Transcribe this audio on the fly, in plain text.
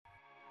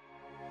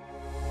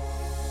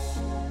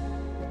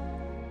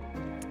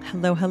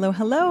Hello, hello,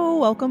 hello.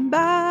 Welcome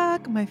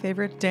back, my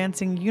favorite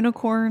dancing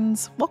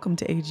unicorns. Welcome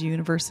to AG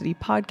University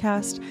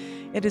Podcast.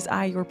 It is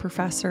I, your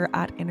professor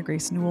at Anna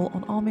Grace Newell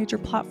on all major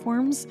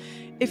platforms.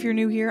 If you're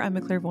new here, I'm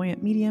a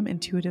clairvoyant medium,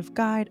 intuitive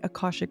guide,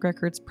 Akashic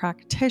Records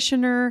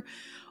practitioner,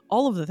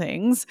 all of the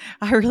things.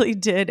 I really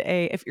did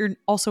if you're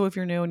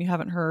new and you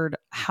haven't heard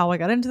how I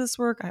got into this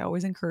work, I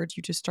always encourage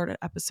you to start at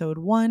episode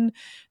 1.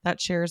 That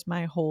shares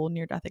my whole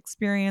near-death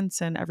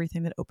experience and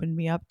everything that opened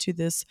me up to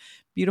this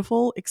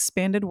beautiful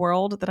expanded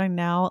world that I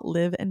now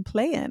live and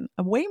play in,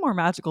 a way more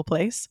magical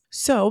place.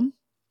 So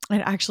I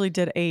actually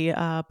did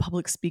a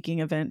public speaking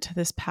event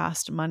this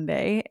past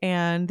Monday,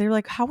 and they're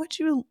like, how would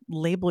you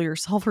label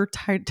yourself or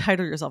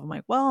title yourself? I'm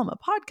like, well, I'm a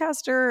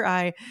podcaster.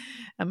 I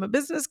am a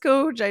business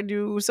coach. I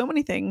do so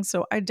many things.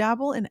 So I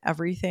dabble in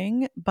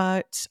everything,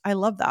 but I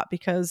love that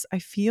because I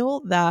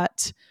feel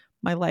that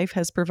my life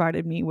has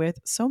provided me with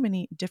so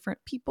many different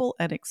people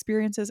and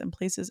experiences and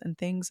places and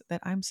things that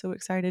I'm so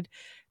excited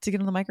to get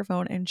on the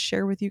microphone and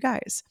share with you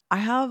guys. I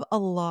have a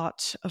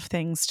lot of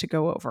things to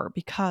go over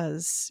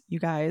because you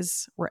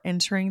guys, we're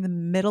entering the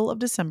middle of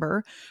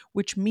December,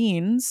 which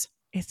means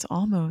it's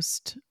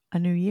almost a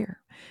new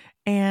year.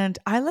 And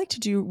I like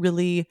to do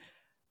really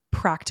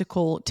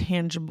practical,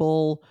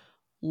 tangible,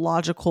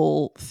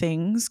 logical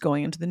things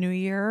going into the new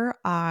year.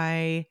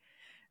 I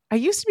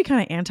used to be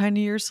kind of anti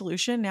New Year's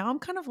solution. Now I'm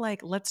kind of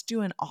like, let's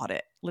do an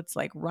audit. Let's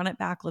like run it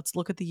back. Let's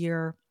look at the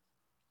year.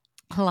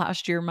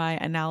 Last year, my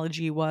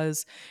analogy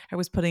was I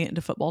was putting it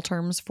into football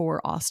terms for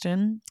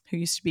Austin, who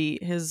used to be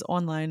his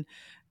online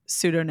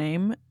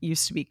pseudonym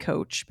used to be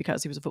coach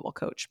because he was a football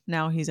coach.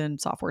 Now he's in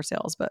software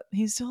sales, but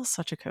he's still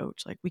such a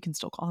coach. Like we can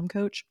still call him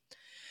coach.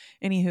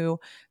 Anywho,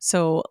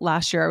 so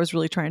last year I was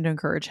really trying to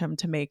encourage him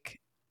to make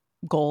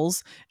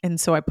goals. And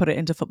so I put it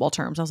into football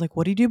terms. I was like,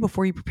 what do you do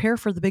before you prepare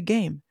for the big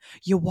game?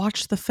 You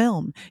watch the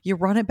film, you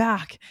run it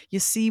back, you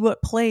see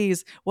what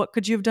plays, what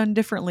could you have done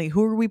differently?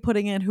 Who are we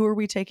putting in? Who are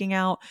we taking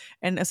out?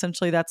 And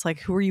essentially that's like,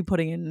 who are you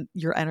putting in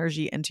your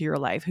energy into your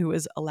life? Who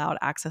is allowed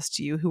access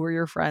to you? Who are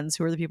your friends?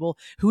 Who are the people?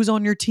 Who's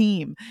on your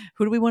team?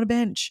 Who do we want to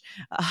bench?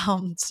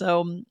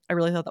 So I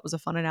really thought that was a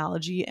fun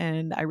analogy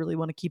and I really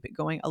want to keep it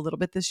going a little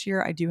bit this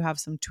year. I do have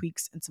some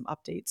tweaks and some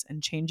updates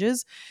and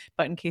changes,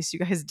 but in case you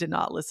guys did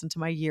not listen to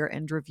my year-end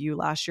review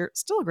last year,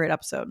 still a great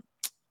episode.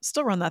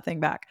 Still run that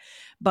thing back.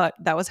 But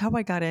that was how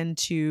I got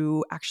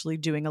into actually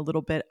doing a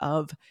little bit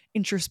of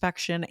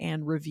introspection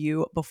and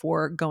review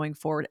before going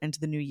forward into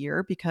the new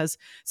year, because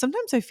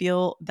sometimes I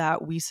feel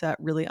that we set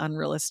really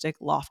unrealistic,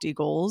 lofty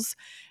goals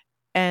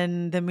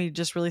and then we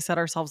just really set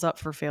ourselves up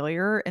for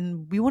failure,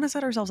 and we want to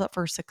set ourselves up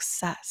for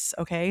success.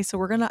 Okay. So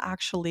we're going to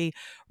actually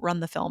run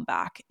the film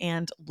back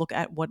and look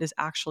at what is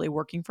actually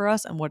working for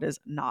us and what is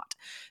not.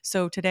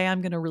 So today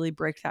I'm going to really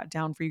break that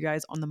down for you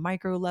guys on the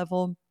micro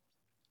level.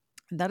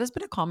 That has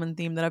been a common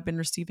theme that I've been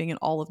receiving in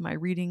all of my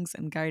readings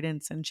and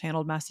guidance and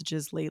channeled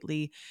messages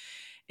lately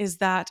is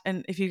that,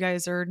 and if you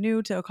guys are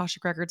new to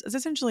Akashic Records, it's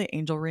essentially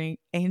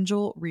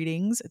angel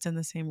readings. It's in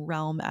the same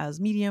realm as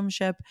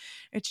mediumship.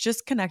 It's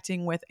just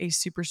connecting with a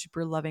super,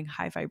 super loving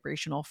high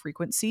vibrational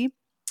frequency.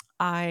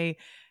 I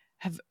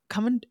have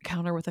come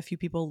encounter with a few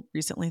people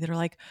recently that are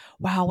like,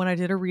 wow, when I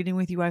did a reading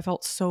with you, I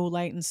felt so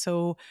light and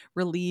so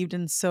relieved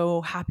and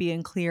so happy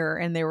and clear.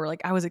 And they were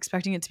like, I was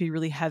expecting it to be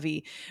really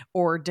heavy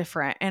or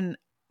different. And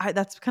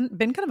that's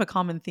been kind of a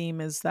common theme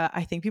is that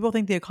I think people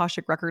think the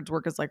Akashic Records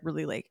work is like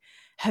really like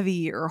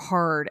heavy or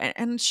hard.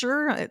 And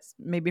sure, it's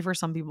maybe for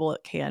some people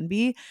it can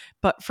be,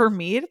 but for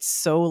me, it's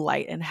so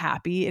light and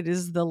happy. It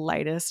is the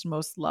lightest,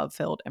 most love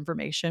filled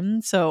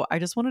information. So I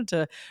just wanted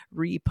to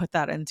re-put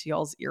that into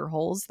y'all's ear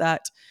holes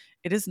that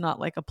it is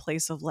not like a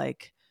place of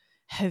like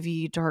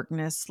heavy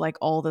darkness, like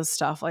all this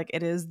stuff. Like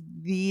it is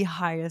the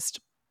highest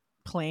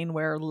plane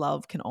where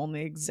love can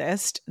only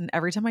exist. And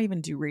every time I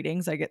even do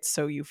readings, I get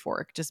so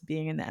euphoric just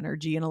being in the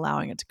energy and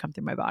allowing it to come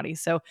through my body.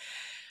 So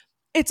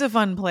it's a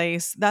fun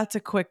place. That's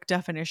a quick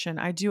definition.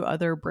 I do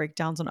other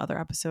breakdowns on other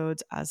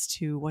episodes as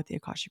to what the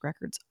Akashic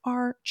Records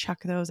are.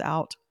 Check those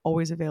out.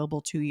 Always available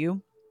to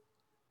you.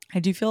 I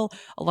do feel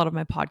a lot of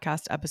my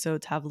podcast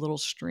episodes have little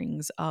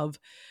strings of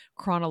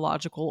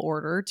chronological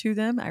order to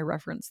them. I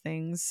reference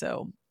things.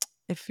 So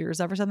if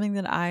there's ever something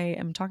that I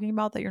am talking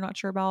about that you're not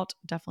sure about,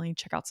 definitely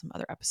check out some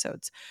other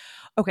episodes.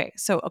 Okay,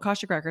 so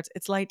Akashic Records,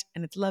 it's light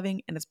and it's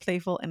loving and it's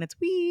playful and it's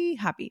wee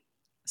happy.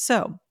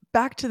 So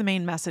back to the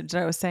main message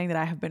that I was saying that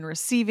I have been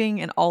receiving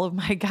in all of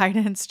my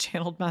guidance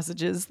channeled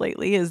messages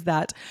lately is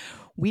that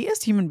we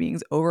as human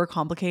beings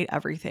overcomplicate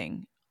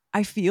everything.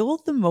 I feel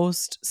the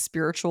most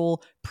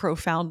spiritual,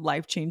 profound,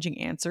 life-changing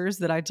answers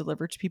that I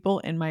deliver to people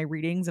in my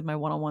readings and my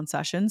one-on-one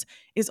sessions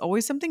is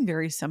always something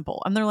very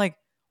simple. And they're like,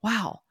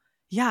 wow,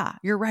 yeah,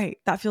 you're right.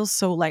 That feels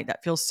so light.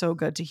 That feels so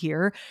good to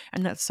hear.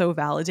 And that's so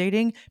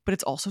validating, but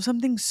it's also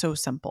something so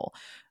simple.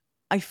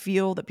 I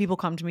feel that people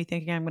come to me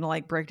thinking I'm going to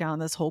like break down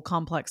this whole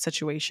complex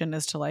situation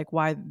as to like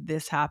why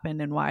this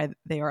happened and why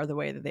they are the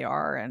way that they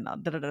are and da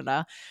da da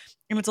da.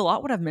 And it's a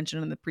lot what I've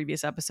mentioned in the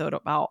previous episode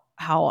about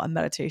how a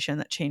meditation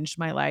that changed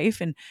my life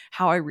and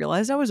how I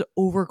realized I was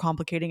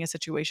overcomplicating a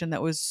situation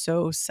that was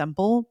so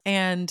simple.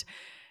 And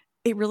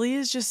it really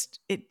is just,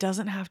 it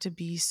doesn't have to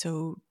be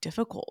so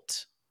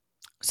difficult.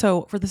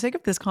 So, for the sake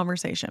of this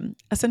conversation,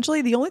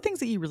 essentially the only things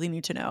that you really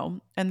need to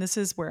know, and this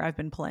is where I've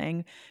been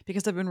playing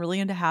because I've been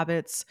really into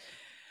habits.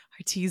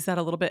 I teased that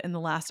a little bit in the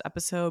last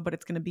episode, but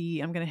I'm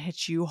going to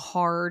hit you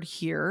hard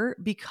here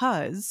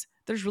because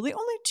there's really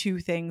only two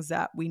things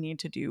that we need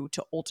to do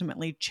to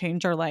ultimately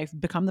change our life,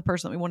 become the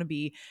person that we want to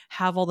be,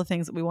 have all the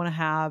things that we want to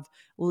have,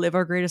 live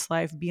our greatest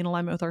life, be in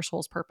alignment with our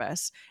soul's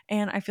purpose.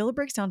 And I feel it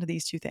breaks down to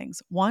these two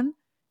things. One,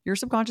 your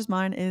subconscious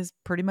mind is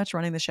pretty much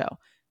running the show.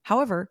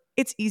 However,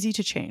 it's easy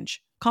to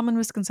change. Common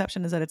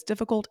misconception is that it's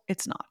difficult.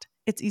 It's not.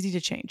 It's easy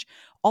to change.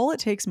 All it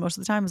takes most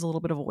of the time is a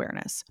little bit of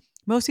awareness.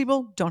 Most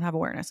people don't have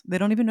awareness. They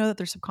don't even know that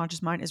their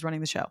subconscious mind is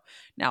running the show.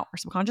 Now, our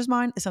subconscious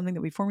mind is something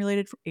that we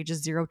formulated from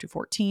ages 0 to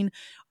 14.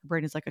 Our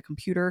brain is like a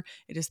computer.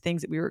 It is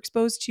things that we were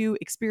exposed to,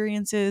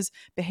 experiences,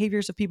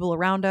 behaviors of people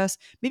around us,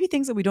 maybe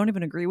things that we don't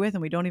even agree with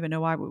and we don't even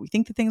know why we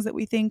think the things that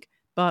we think,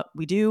 but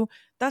we do.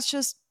 That's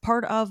just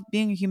part of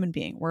being a human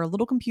being. We're a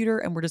little computer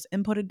and we're just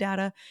inputted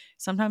data.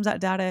 Sometimes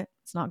that data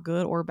is not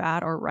good or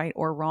bad or right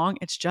or wrong.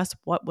 It's just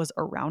what was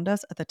around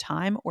us at the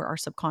time where our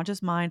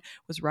subconscious mind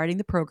was writing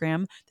the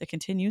program that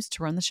continues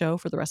to run the show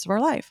for the rest of our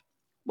life.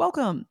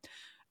 Welcome.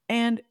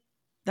 And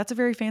that's a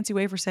very fancy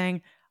way for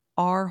saying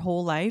our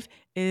whole life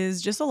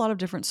is just a lot of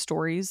different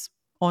stories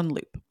on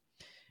loop.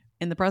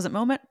 In the present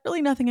moment,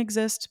 really nothing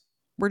exists.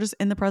 We're just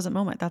in the present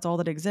moment. That's all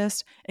that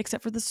exists,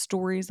 except for the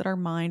stories that our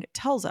mind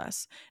tells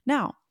us.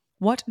 Now,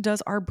 what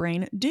does our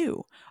brain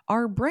do?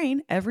 Our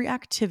brain, every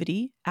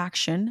activity,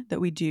 action that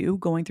we do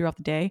going throughout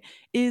the day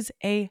is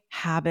a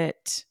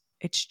habit.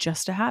 It's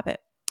just a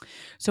habit.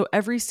 So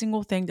every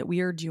single thing that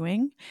we are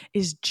doing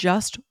is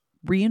just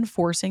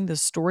reinforcing the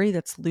story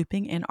that's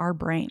looping in our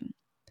brain.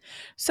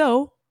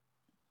 So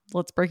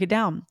let's break it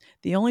down.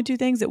 The only two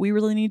things that we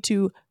really need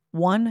to,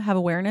 one, have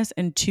awareness,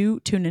 and two,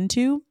 tune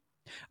into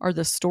are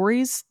the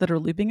stories that are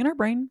looping in our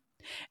brain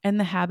and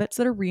the habits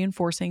that are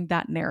reinforcing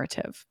that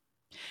narrative.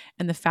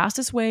 And the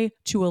fastest way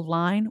to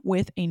align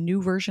with a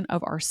new version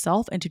of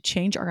ourself and to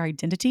change our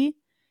identity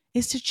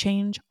is to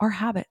change our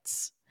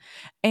habits.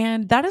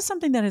 And that is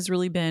something that has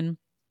really been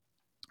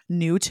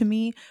new to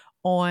me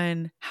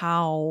on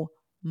how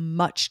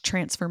much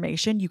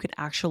transformation you can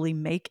actually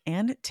make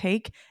and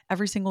take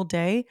every single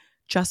day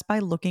just by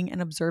looking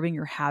and observing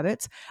your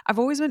habits. I've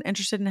always been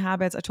interested in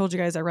habits. I told you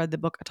guys I read the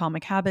book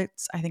Atomic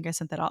Habits. I think I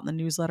sent that out in the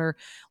newsletter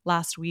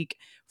last week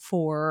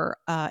for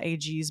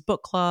AG's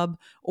book club,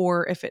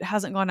 or if it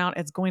hasn't gone out,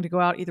 it's going to go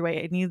out. Either way,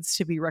 it needs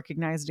to be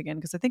recognized again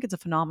because I think it's a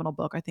phenomenal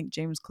book. I think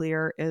James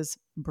Clear is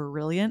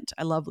brilliant.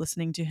 I love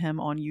listening to him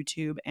on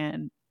YouTube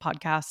and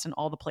podcasts and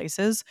all the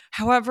places.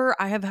 However,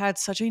 I have had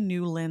such a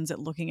new lens at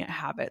looking at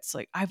habits.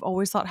 Like I've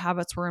always thought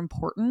habits were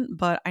important,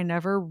 but I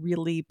never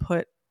really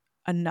put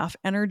enough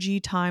energy,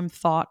 time,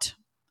 thought,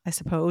 I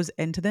suppose,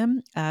 into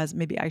them as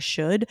maybe I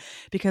should,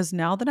 because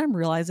now that I'm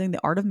realizing the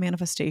art of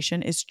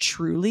manifestation is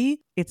truly,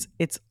 it's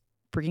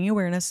bringing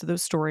awareness to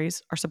those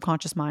stories, our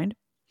subconscious mind,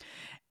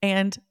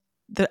 and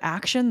the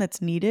action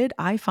that's needed.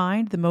 I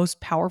find the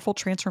most powerful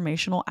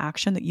transformational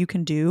action that you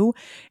can do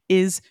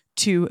is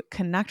to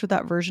connect with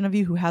that version of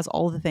you who has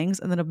all the things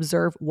and then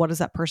observe what is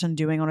that person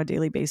doing on a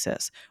daily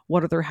basis?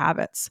 What are their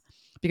habits?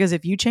 Because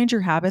if you change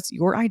your habits,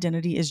 your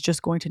identity is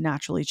just going to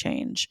naturally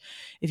change.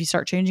 If you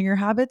start changing your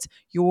habits,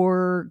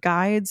 your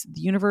guides,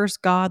 the universe,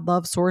 God,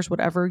 love, source,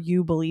 whatever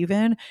you believe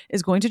in,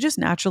 is going to just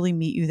naturally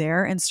meet you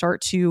there and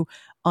start to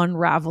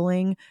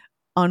unraveling,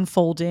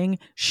 unfolding,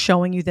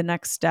 showing you the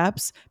next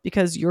steps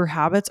because your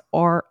habits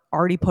are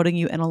already putting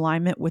you in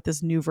alignment with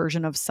this new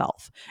version of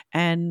self.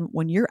 And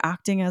when you're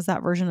acting as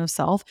that version of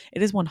self,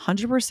 it is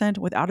 100%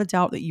 without a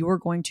doubt that you are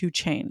going to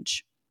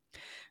change.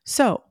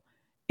 So,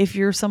 if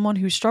you're someone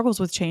who struggles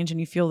with change and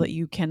you feel that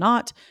you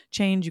cannot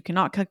change, you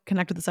cannot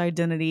connect with this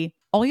identity,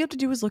 all you have to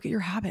do is look at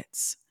your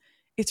habits.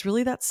 It's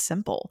really that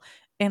simple.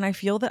 And I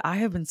feel that I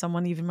have been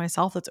someone, even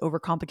myself, that's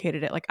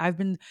overcomplicated it. Like I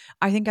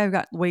think I've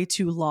got way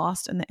too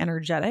lost in the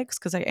energetics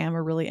because I am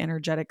a really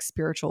energetic,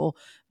 spiritual,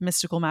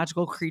 mystical,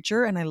 magical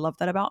creature. And I love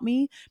that about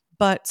me.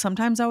 But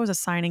sometimes I was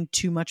assigning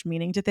too much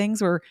meaning to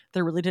things where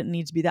there really didn't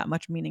need to be that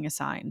much meaning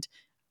assigned.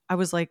 I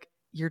was like,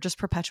 you're just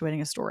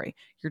perpetuating a story.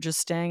 You're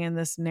just staying in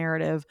this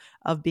narrative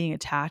of being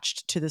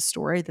attached to this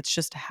story that's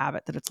just a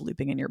habit that it's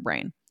looping in your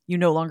brain. You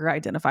no longer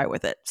identify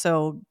with it.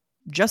 So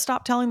just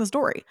stop telling the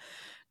story.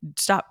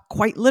 Stop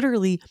quite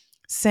literally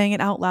saying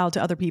it out loud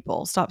to other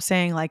people. Stop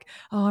saying like,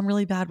 oh, I'm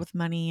really bad with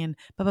money and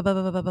blah, blah,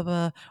 blah, blah, blah, blah,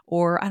 blah,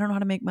 or I don't know how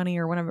to make money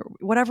or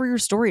whatever your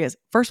story is.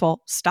 First of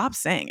all, stop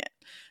saying it.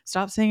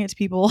 Stop saying it to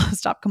people.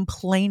 Stop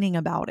complaining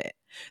about it.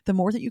 The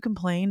more that you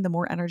complain, the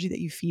more energy that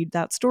you feed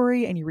that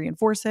story and you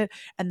reinforce it.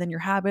 And then your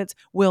habits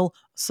will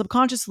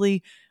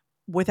subconsciously,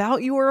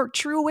 without your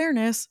true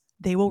awareness,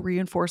 they will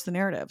reinforce the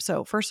narrative.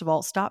 So first of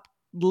all, stop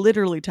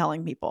literally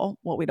telling people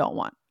what we don't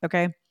want,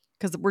 okay?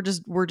 Because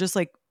we're just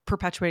like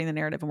perpetuating the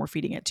narrative and we're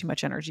feeding it too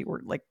much energy.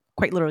 We're like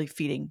quite literally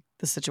feeding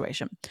the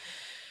situation.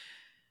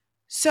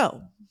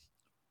 So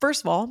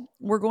first of all,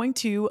 we're going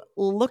to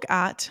look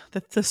at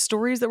the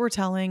stories that we're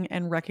telling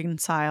and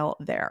reconcile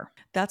there.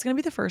 That's going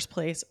to be the first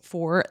place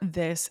for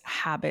this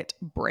habit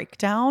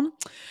breakdown.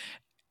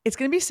 It's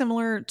going to be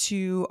similar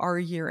to our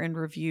year-end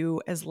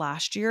review as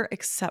last year,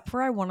 except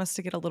for I want us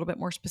to get a little bit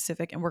more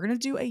specific, and we're going to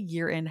do a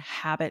year-end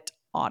habit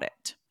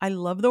audit. I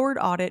love the word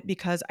audit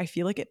because I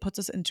feel like it puts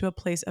us into a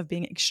place of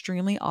being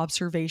extremely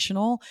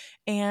observational,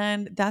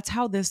 and that's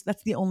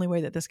the only way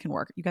that this can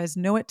work. You guys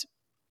know it.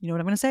 You know what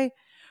I'm going to say?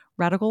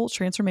 Radical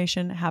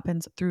transformation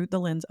happens through the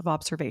lens of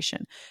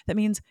observation. That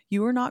means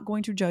you are not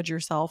going to judge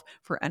yourself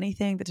for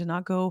anything that did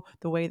not go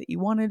the way that you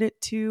wanted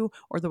it to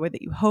or the way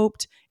that you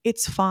hoped.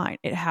 It's fine.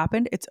 It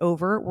happened. It's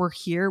over. We're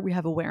here. We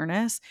have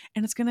awareness,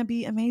 and it's going to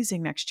be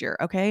amazing next year.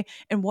 Okay.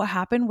 And what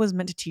happened was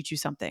meant to teach you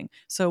something.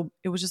 So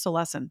it was just a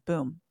lesson.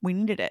 Boom. We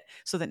needed it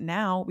so that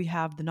now we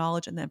have the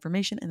knowledge and the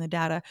information and the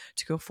data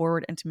to go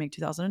forward and to make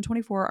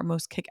 2024 our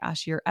most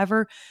kick-ass year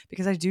ever,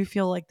 because I do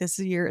feel like this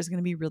year is going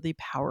to be really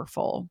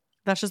powerful.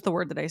 That's just the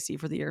word that I see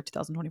for the year of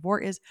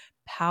 2024 is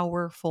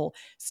powerful,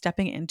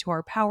 stepping into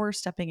our power,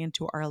 stepping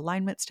into our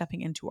alignment, stepping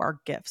into our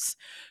gifts.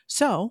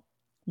 So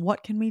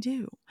what can we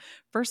do?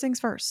 First things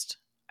first,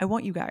 I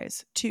want you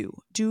guys to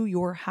do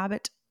your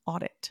habit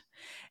audit,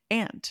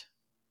 and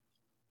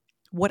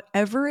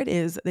whatever it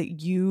is that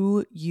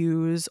you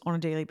use on a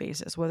daily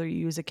basis, whether you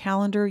use a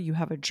calendar, you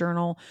have a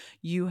journal,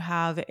 you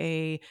have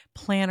a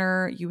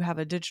planner, you have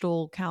a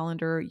digital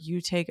calendar,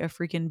 you take a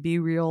freaking Be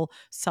Real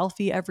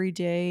selfie every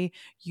day,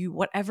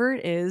 whatever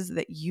it is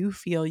that you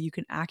feel you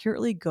can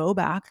accurately go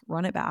back,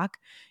 run it back.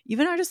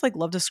 Even I just like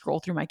love to scroll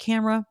through my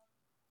camera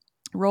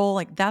roll,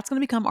 like that's going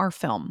to become our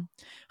film,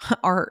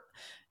 our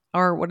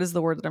what is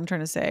the word that I'm trying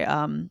to say?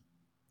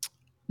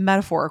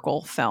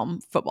 Metaphorical film,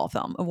 football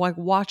film of like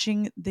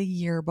watching the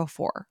year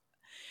before.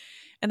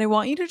 And I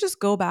want you to just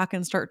go back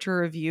and start to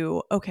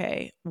review,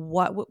 okay,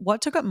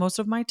 what took up most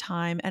of my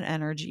time and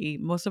energy?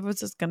 Most of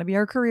it's going to be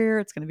our career,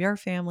 it's going to be our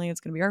family, it's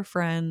going to be our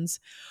friends.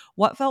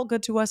 What felt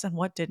good to us and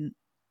what didn't?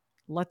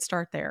 Let's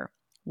start there.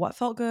 What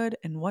felt good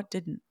and what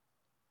didn't?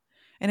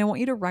 And I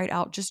want you to write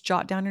out, just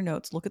jot down your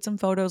notes, look at some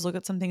photos, look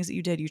at some things that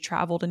you did. You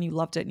traveled and you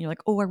loved it. And you're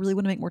like, oh, I really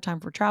want to make more time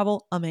for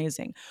travel.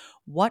 Amazing.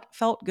 What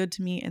felt good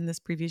to me in this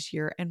previous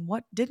year and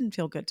what didn't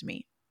feel good to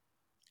me?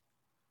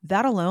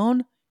 That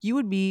alone, you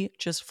would be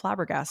just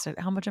flabbergasted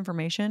at how much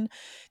information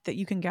that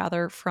you can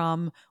gather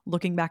from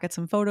looking back at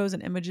some photos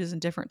and images in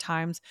different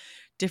times,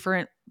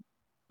 different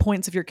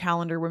points of your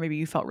calendar where maybe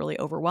you felt really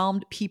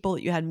overwhelmed, people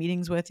that you had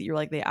meetings with, you're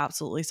like, they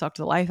absolutely sucked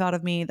the life out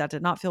of me. That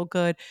did not feel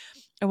good.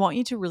 I want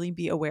you to really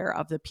be aware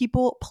of the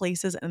people,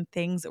 places, and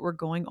things that were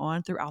going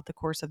on throughout the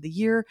course of the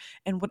year,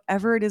 and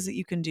whatever it is that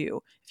you can do.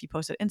 If you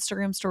posted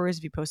Instagram stories,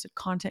 if you posted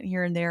content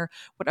here and there,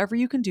 whatever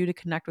you can do to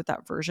connect with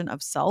that version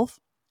of self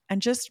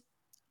and just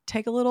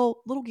take a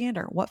little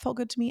gander. What felt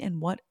good to me and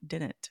what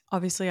didn't?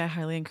 Obviously, I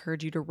highly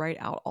encourage you to write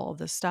out all of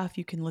this stuff.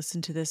 You can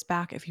listen to this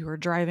back if you are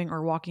driving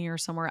or walking or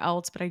somewhere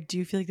else, but I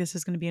do feel like this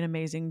is going to be an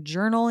amazing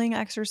journaling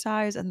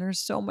exercise, and there's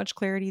so much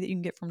clarity that you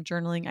can get from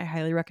journaling. I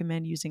highly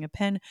recommend using a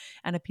pen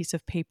and a piece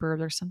of paper.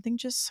 There's something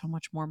just so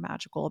much more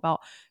magical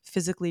about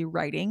physically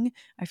writing.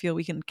 I feel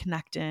we can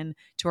connect in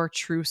to our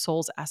true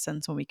soul's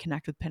essence when we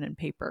connect with pen and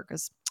paper,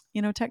 because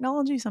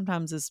technology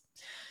sometimes is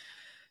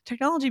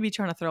technology be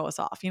trying to throw us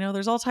off.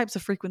 There's all types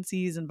of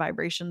frequencies and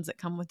vibrations that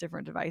come with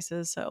different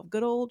devices. So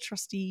good old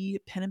trusty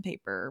pen and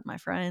paper, my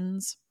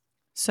friends.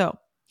 So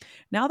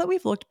now that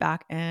we've looked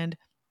back and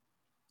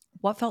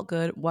what felt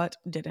good, what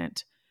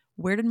didn't,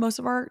 where did most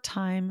of our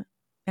time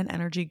and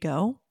energy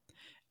go?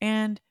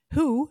 And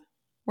who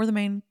were the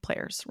main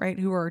players, right?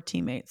 Who are our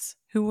teammates?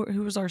 Who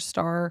was our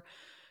star,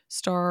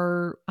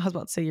 I was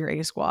about to say your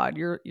A squad,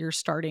 your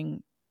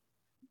starting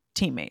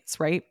teammates,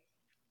 right?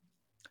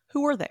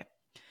 Who were they?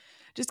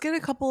 Just get a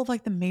couple of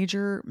like the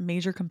major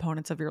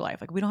components of your life.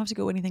 Like we don't have to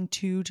go anything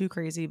too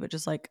crazy, but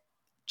just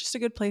a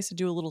good place to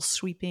do a little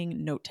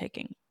sweeping note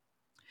taking.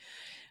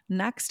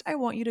 Next, I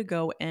want you to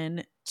go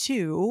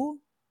into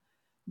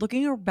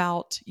looking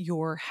about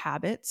your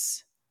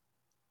habits.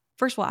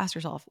 First of all, ask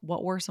yourself,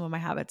 what were some of my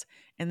habits?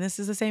 And this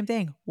is the same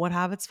thing. What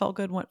habits felt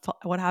good?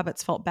 What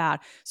habits felt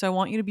bad? So I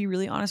want you to be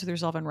really honest with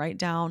yourself and write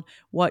down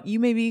what you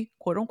maybe,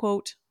 quote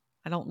unquote,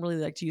 I don't really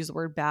like to use the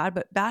word bad,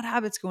 but bad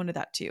habits go into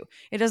that too.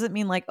 It doesn't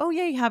mean like, oh,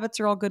 yay, habits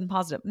are all good and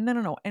positive.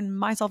 No. And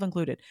myself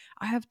included.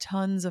 I have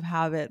tons of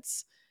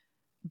habits.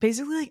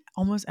 Basically, like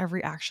almost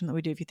every action that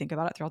we do, if you think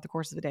about it throughout the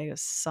course of the day,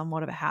 is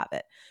somewhat of a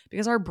habit,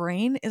 because our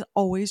brain is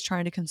always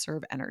trying to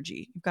conserve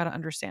energy. You've got to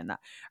understand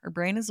that. Our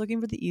brain is looking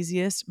for the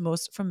easiest,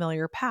 most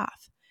familiar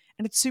path.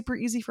 And it's super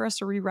easy for us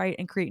to rewrite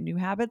and create new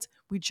habits.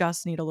 We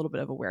just need a little bit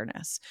of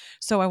awareness.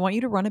 So I want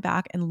you to run it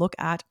back and look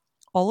at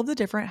all of the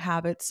different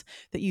habits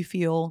that you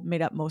feel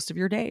made up most of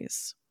your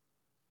days.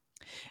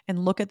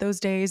 and look at those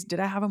days. Did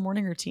I have a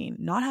morning routine?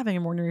 Not having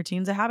a morning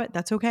routine is a habit.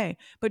 That's okay.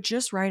 But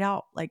just write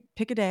out, like,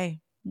 pick a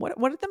day. What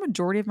did the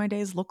majority of my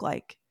days look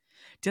like?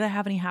 Did I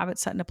have any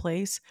habits set into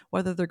place,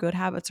 whether they're good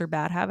habits or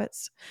bad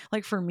habits?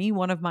 Like for me,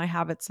 one of my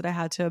habits that I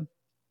had to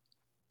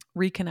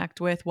reconnect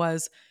with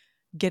was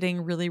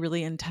getting really,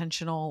 really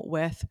intentional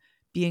with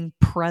being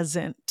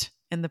present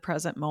in the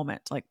present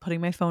moment, like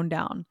putting my phone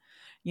down,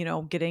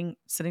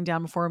 sitting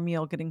down before a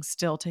meal, getting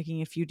still,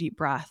 taking a few deep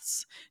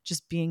breaths,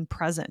 just being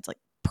present. Like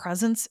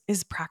presence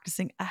is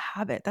practicing a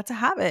habit. That's a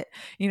habit.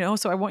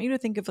 So I want you to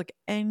think of like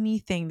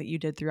anything that you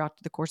did throughout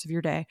the course of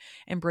your day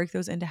and break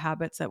those into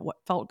habits that what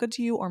felt good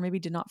to you or maybe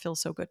did not feel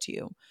so good to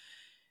you,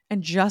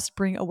 and just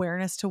bring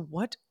awareness to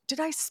what did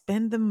I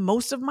spend the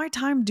most of my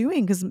time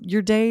doing? Because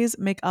your days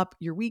make up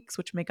your weeks,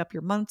 which make up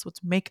your months, which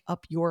make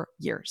up your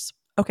years.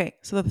 Okay,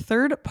 so the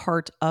third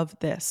part of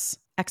this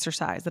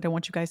exercise that I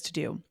want you guys to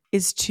do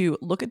is to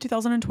look at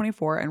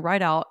 2024 and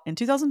write out, in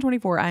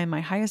 2024, I am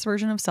my highest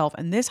version of self.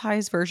 And this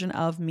highest version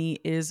of me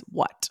is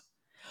what?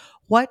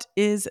 What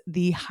is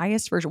the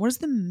highest version? What is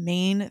the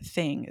main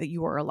thing that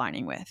you are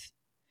aligning with?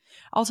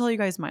 I'll tell you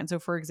guys mine. So,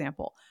 for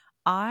example,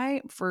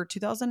 for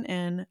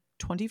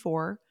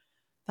 2024,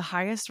 the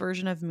highest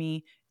version of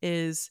me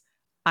is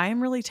I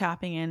am really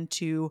tapping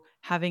into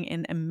having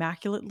an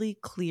immaculately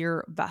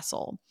clear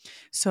vessel.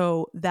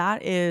 So,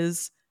 that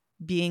is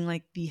being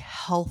like the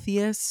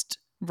healthiest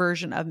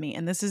version of me.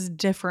 And this is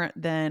different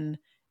than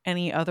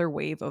any other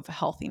wave of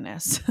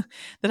healthiness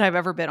that I've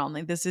ever been on.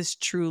 Like, this is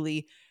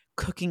truly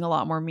cooking a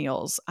lot more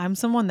meals. I'm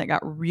someone that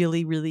got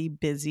really, really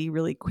busy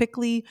really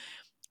quickly,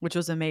 which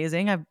was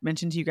amazing. I've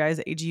mentioned to you guys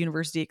that AG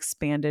University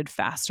expanded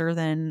faster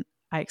than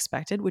I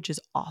expected, which is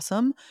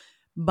awesome.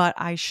 But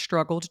I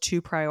struggled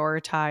to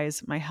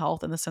prioritize my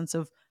health in the sense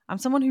of I'm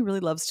someone who really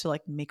loves to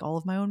like make all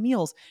of my own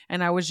meals.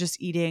 And I was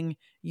just eating,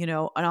 an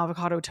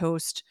avocado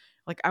toast.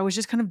 Like I was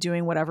just kind of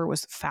doing whatever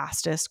was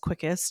fastest,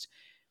 quickest.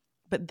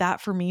 But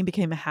that for me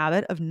became a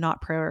habit of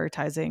not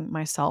prioritizing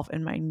myself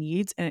and my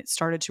needs. And it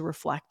started to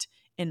reflect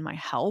in my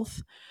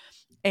health.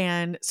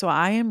 And so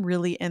I am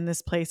really in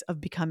this place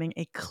of becoming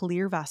a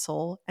clear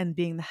vessel and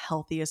being the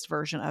healthiest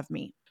version of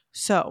me.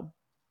 So,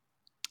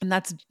 and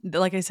that's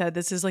like I said,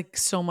 this is like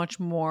so much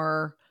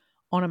more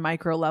on a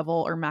micro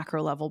level or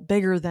macro level,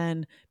 bigger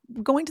than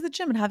going to the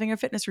gym and having a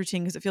fitness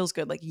routine because it feels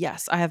good. Like,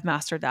 yes, I have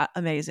mastered that.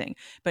 Amazing.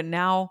 But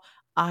now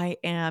I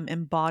am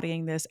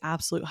embodying this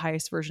absolute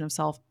highest version of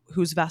self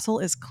whose vessel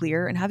is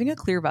clear. And having a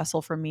clear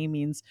vessel for me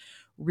means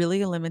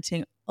really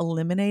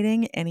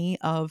eliminating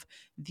any of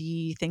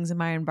the things in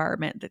my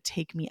environment that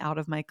take me out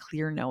of my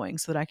clear knowing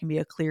so that I can be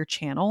a clear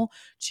channel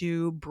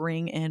to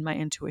bring in my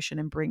intuition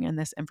and bring in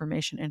this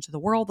information into the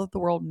world that the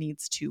world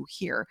needs to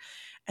hear.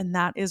 And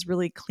that is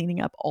really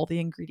cleaning up all the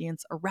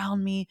ingredients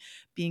around me,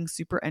 being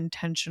super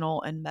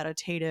intentional and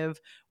meditative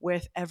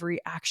with every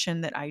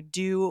action that I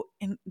do.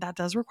 And that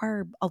does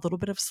require a little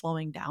bit of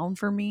slowing down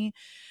for me.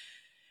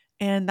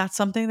 And that's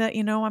something that,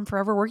 I'm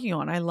forever working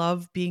on. I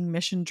love being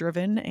mission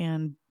driven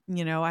and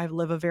I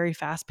live a very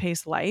fast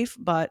paced life,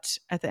 but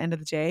at the end of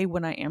the day,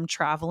 when I am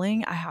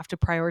traveling, I have to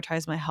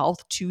prioritize my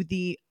health to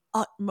the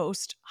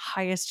utmost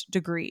highest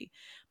degree.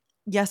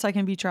 Yes, I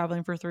can be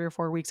traveling for 3 or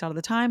 4 weeks out of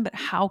the time, but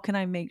how can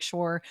I make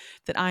sure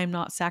that I'm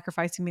not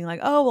sacrificing being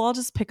like, oh, well, I'll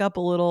just pick up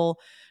a little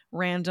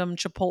random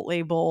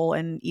Chipotle bowl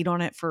and eat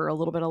on it for a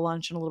little bit of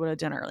lunch and a little bit of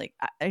dinner. Like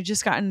I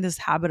just got in this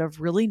habit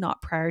of really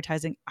not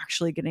prioritizing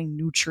actually getting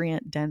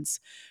nutrient dense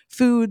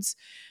foods.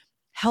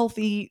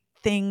 Healthy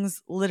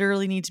things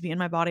literally need to be in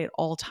my body at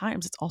all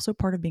times. It's also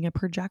part of being a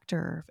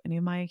projector. If any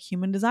of my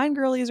human design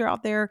girlies are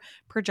out there,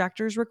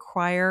 projectors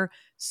require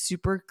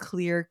super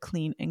clear,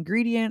 clean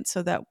ingredients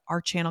so that our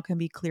channel can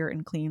be clear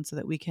and clean so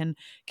that we can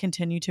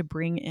continue to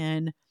bring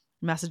in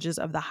messages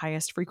of the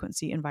highest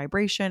frequency and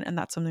vibration. And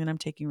that's something that I'm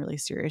taking really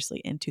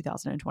seriously in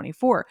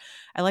 2024.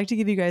 I like to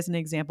give you guys an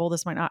example.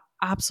 This might not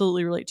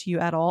absolutely relate to you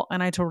at all,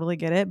 and I totally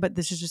get it, but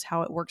this is just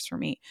how it works for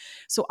me.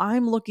 So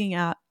I'm looking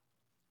at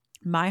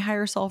my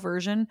higher self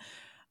version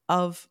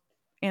of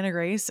Anna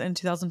Grace in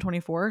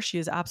 2024. She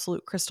is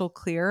absolute crystal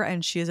clear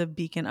and she is a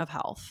beacon of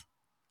health.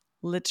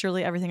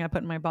 Literally everything I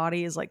put in my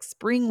body is like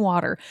spring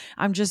water.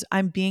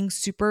 I'm being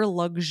super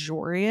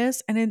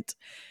luxurious, and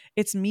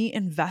it's me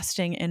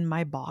investing in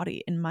my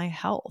body, in my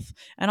health.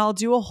 And I'll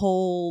do a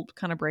whole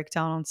kind of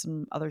breakdown on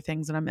some other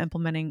things that I'm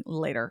implementing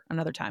later,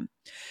 another time.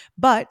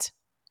 But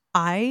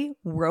I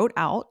wrote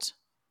out,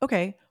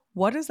 okay,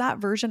 what does that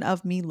version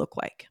of me look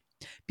like?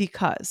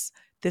 Because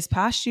this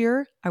past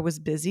year, I was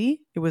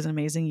busy. It was an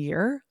amazing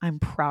year. I'm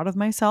proud of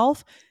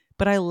myself,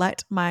 but I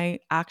let my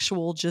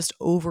actual just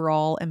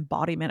overall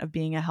embodiment of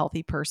being a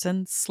healthy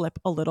person slip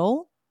a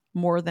little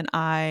more than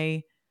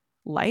I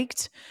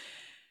liked.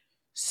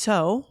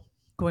 So,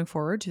 going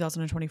forward,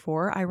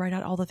 2024, I write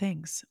out all the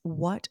things.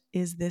 What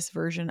is this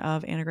version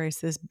of Anna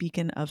Grace, this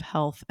beacon of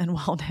health and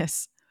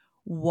wellness?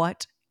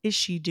 What is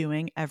she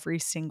doing every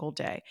single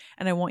day?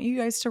 And I want you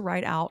guys to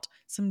write out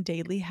some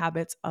daily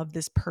habits of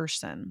this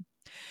person.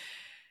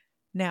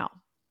 Now,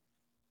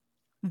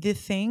 The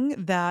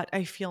thing that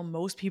I feel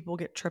most people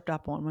get tripped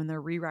up on when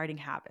they're rewriting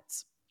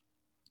habits,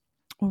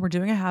 when we're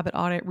doing a habit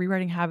audit,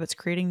 rewriting habits,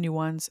 creating new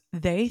ones,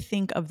 they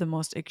think of the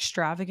most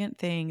extravagant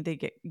thing.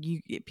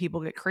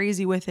 People get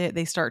crazy with it.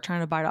 They start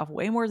trying to bite off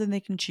way more than they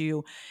can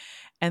chew.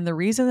 And the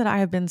reason that I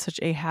have been such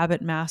a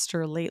habit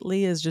master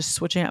lately is just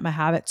switching up my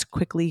habits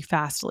quickly,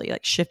 fastly,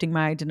 like shifting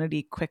my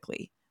identity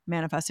quickly,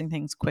 manifesting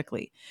things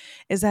quickly,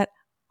 is that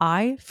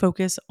I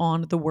focus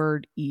on the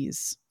word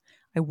ease.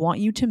 I want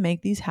you to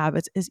make these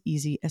habits as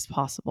easy as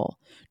possible.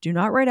 Do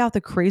not write out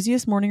the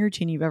craziest morning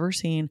routine you've ever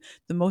seen,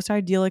 the most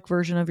idyllic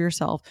version of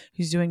yourself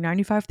who's doing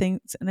 95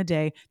 things in a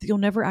day that you'll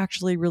never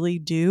actually really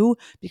do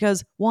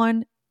because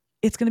one,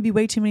 it's going to be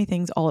way too many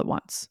things all at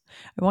once.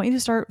 I want you to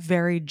start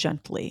very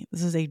gently.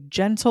 This is a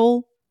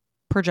gentle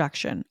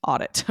projection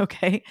audit,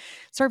 okay?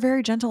 Start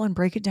very gentle and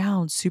break it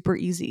down super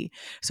easy.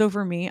 So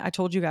for me, I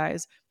told you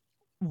guys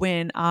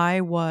when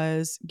I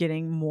was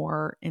getting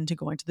more into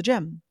going to the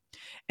gym,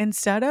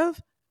 instead of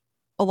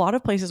a lot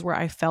of places where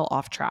I fell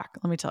off track,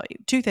 let me tell you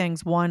two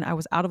things. One, I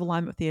was out of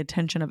alignment with the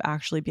intention of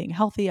actually being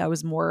healthy. I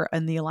was more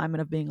in the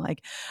alignment of being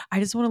like, I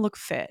just want to look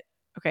fit.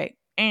 Okay,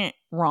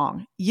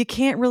 wrong. You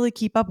can't really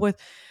keep up with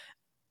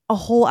a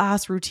whole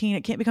ass routine.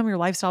 It can't become your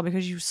lifestyle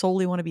because you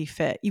solely want to be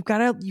fit. You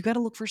gotta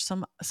look for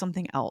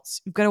something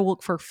else. You've got to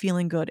look for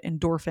feeling good,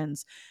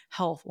 endorphins,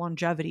 health,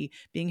 longevity,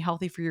 being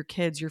healthy for your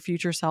kids, your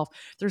future self.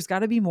 There's got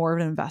to be more of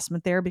an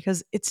investment there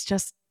because it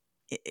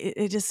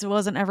just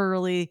wasn't ever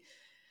really,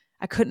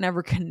 I couldn't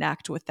ever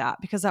connect with that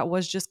because that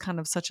was just kind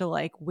of such a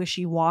like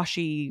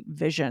wishy-washy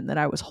vision that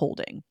I was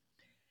holding.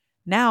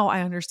 Now I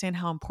understand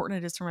how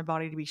important it is for my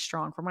body to be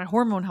strong, for my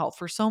hormone health,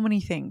 for so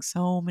many things,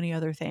 so many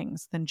other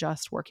things than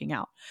just working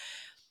out.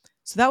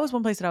 So that was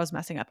one place that I was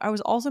messing up. I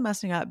was also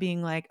messing up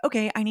being like,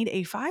 okay, I need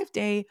a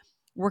 5-day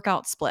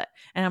workout split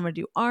and I'm going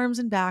to do arms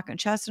and back and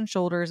chest and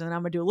shoulders. And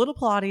I'm going to do a little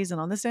Pilates. And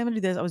on this day, I'm going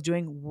to do this. I was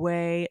doing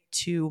way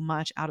too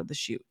much out of the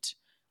chute,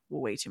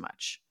 way too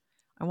much.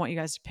 I want you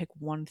guys to pick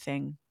one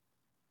thing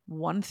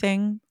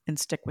and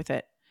stick with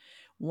it.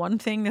 One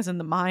thing that's in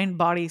the mind,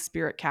 body,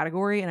 spirit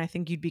category, and I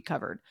think you'd be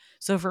covered.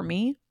 So for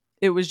me,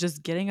 it was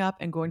just getting up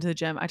and going to the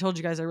gym. I told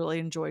you guys I really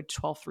enjoyed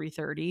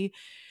 3:30.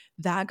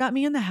 That got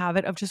me in the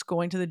habit of just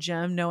going to the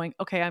gym knowing,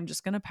 okay, I'm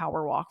just going to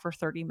power walk for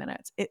 30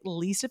 minutes. At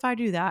least if I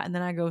do that and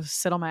then I go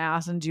sit on my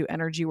ass and do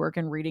energy work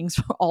and readings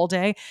all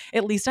day,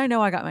 at least I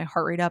know I got my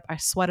heart rate up. I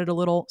sweated a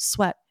little,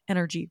 sweat,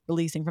 energy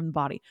releasing from the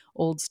body.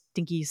 Old,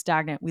 stinky,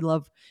 stagnant. We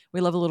love a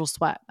little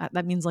sweat.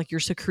 That means like you're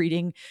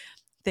secreting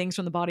things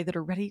from the body that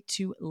are ready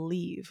to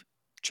leave.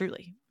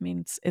 Truly. I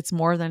mean, it's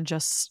more than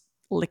just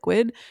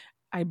liquid.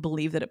 I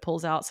believe that it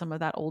pulls out some of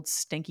that old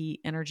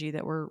stinky energy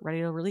that we're ready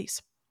to release.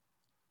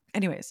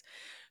 Anyways,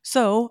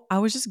 so I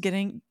was just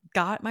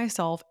got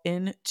myself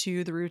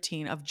into the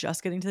routine of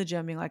just getting to the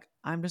gym, being like,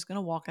 I'm just going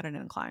to walk at an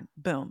incline.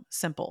 Boom,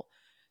 simple.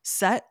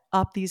 Set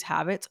up these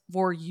habits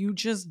for you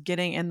just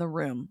getting in the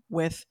room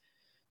with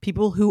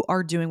people who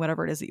are doing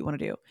whatever it is that you want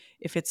to do.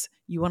 If it's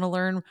you want to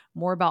learn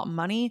more about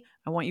money,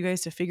 I want you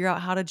guys to figure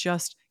out how to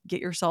just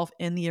get yourself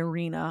in the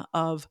arena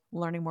of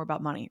learning more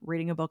about money,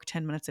 reading a book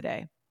 10 minutes a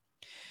day.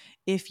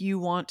 If you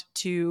want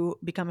to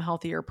become a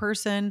healthier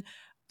person,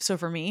 so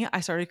for me,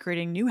 I started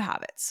creating new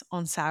habits.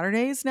 On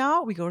Saturdays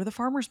now, we go to the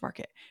farmer's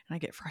market and I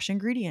get fresh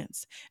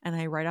ingredients and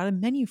I write out a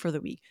menu for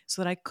the week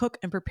so that I cook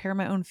and prepare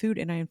my own food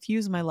and I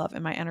infuse my love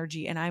and my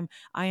energy and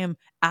I am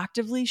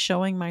actively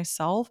showing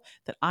myself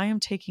that I am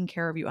taking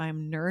care of you. I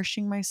am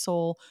nourishing my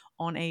soul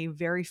on a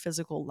very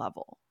physical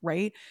level,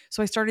 right?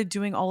 So I started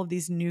doing all of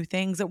these new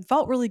things that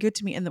felt really good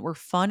to me and that were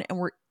fun and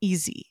were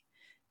easy.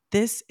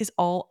 This is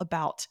all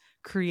about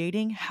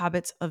creating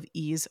habits of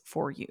ease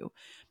for you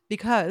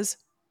because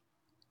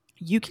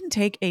you can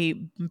take a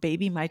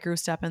baby micro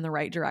step in the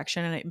right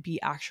direction and it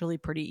be actually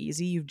pretty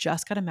easy. You've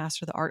just got to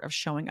master the art of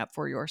showing up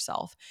for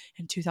yourself.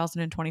 In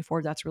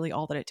 2024, that's really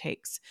all that it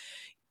takes.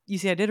 You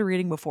see, I did a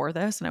reading before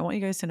this, and I want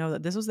you guys to know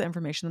that this was the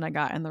information that I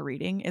got in the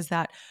reading is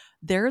that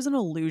there is an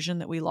illusion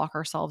that we lock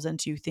ourselves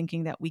into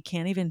thinking that we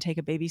can't even take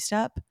a baby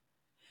step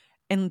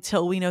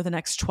until we know the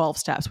next 12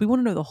 steps. We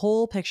want to know the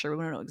whole picture. We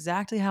want to know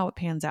exactly how it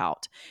pans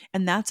out.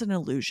 And that's an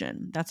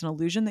illusion. That's an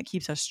illusion that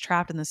keeps us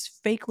trapped in this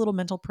fake little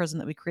mental prison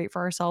that we create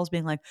for ourselves,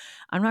 being like,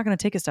 I'm not going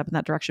to take a step in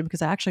that direction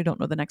because I actually don't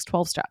know the next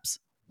 12 steps.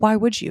 Why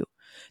would you?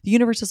 The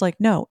universe is like,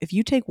 no, if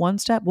you take one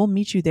step, we'll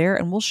meet you there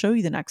and we'll show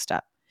you the next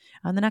step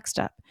and the next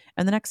step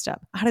and the next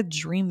step. I had a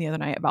dream the other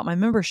night about my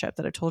membership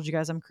that I told you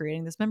guys I'm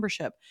creating this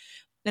membership.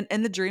 And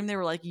in the dream, they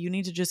were like, you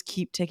need to just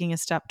keep taking a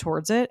step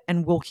towards it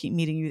and we'll keep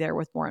meeting you there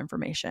with more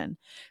information.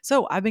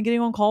 So I've been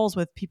getting on calls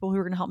with people who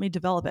are going to help me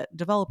develop it,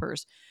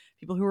 developers,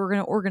 people who are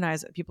going to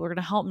organize it, people who are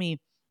going to help me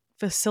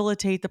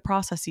facilitate the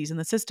processes and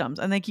the systems.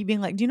 And they keep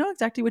being like, do you know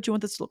exactly what you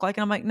want this to look like?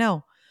 And I'm like,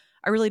 no,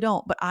 I really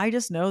don't. But I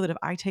just know that if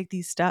I take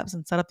these steps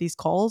and set up these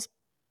calls,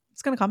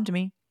 it's going to come to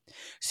me.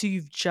 So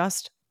you've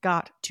just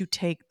got to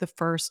take the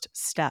first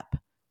step.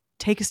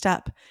 Take a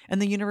step. And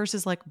the universe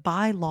is like,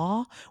 by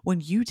law,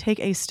 when you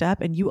take a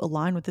step and you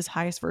align with this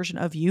highest version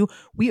of you,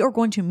 we are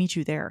going to meet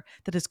you there.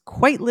 That is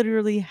quite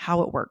literally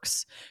how it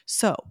works.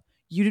 So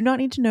You do not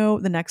need to know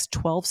the next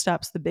 12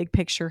 steps, the big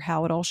picture,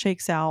 how it all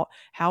shakes out,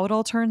 how it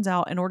all turns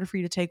out in order for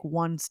you to take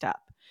one step.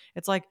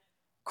 It's like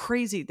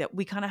crazy that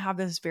we kind of have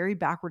this very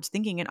backwards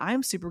thinking, and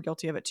I'm super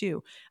guilty of it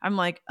too. I'm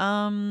like,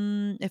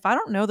 if I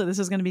don't know that this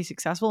is going to be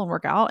successful and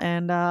work out,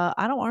 and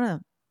I don't want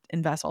to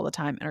invest all the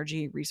time,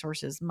 energy,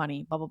 resources,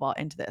 money, blah, blah, blah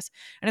into this.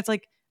 And it's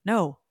like,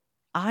 no,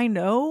 I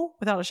know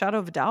without a shadow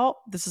of a doubt,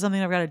 this is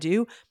something I've got to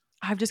do.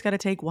 I've just got to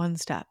take one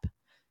step,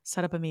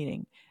 set up a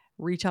meeting,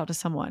 reach out to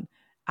someone,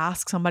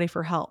 ask somebody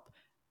for help,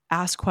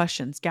 ask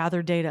questions,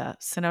 gather data,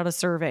 send out a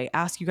survey,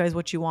 ask you guys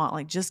what you want,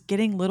 like just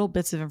getting little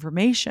bits of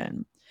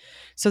information.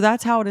 So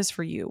that's how it is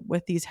for you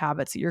with these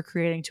habits that you're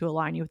creating to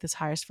align you with this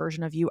highest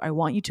version of you. I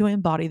want you to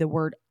embody the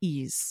word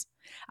ease.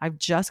 I've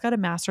just got to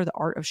master the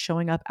art of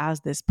showing up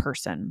as this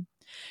person.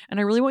 And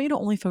I really want you to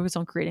only focus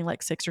on creating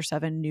like 6 or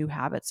 7 new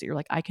habits that you're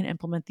like, I can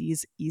implement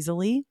these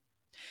easily.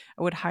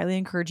 I would highly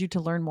encourage you to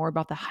learn more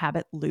about the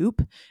habit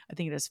loop. I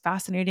think it is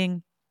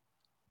fascinating.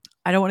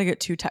 I don't want to get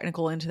too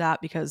technical into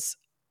that because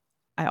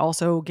I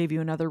also gave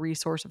you another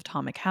resource of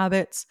Atomic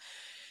Habits.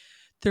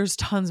 There's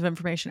tons of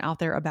information out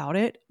there about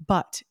it,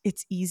 but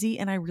it's easy.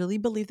 And I really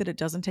believe that it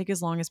doesn't take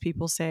as long as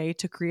people say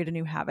to create a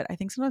new habit. I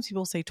think sometimes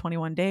people say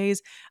 21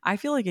 days. I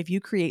feel like if you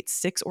create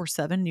 6 or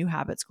 7 new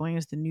habits going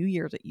into the new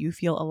year that you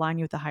feel align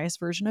you with the highest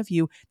version of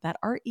you that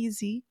are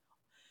easy,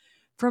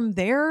 from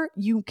there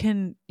you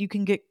can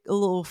get a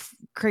little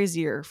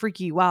crazier,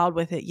 freaky, wild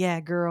with it. Yeah,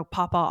 girl,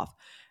 pop off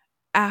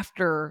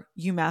after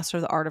you master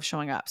the art of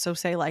showing up. So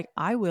say like,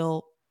 I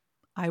will,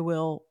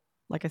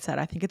 like I said,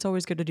 I think it's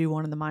always good to do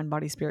one in the mind,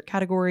 body, spirit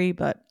category,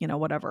 but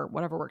whatever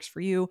works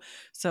for you.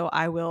 So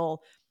I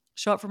will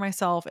show up for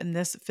myself in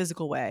this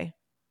physical way,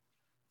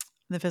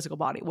 the physical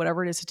body,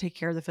 whatever it is to take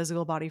care of the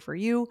physical body for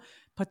you,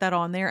 put that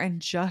on there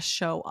and just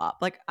show up.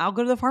 Like I'll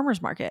go to the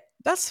farmer's market.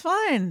 That's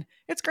fun.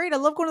 It's great. I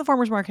love going to the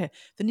farmer's market.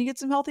 Then you get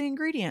some healthy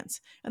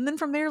ingredients. And then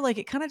from there, like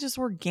it kind of just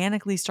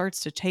organically starts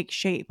to take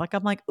shape. Like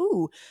I'm like,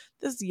 ooh,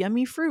 this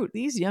yummy fruit,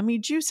 these yummy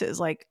juices.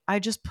 Like I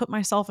just put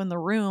myself in the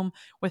room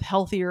with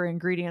healthier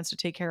ingredients to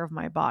take care of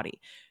my body.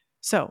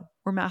 So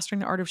we're mastering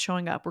the art of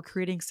showing up. We're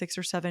creating 6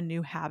 or 7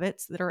 new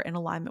habits that are in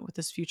alignment with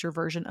this future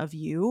version of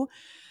you.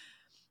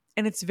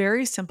 And it's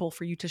very simple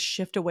for you to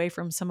shift away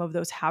from some of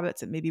those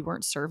habits that maybe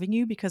weren't serving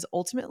you, because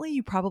ultimately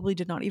you probably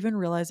did not even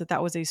realize that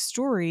that was a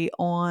story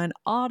on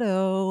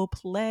auto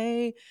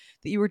play,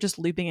 that you were just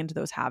looping into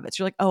those habits.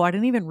 You're like, oh, I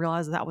didn't even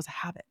realize that was a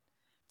habit.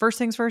 First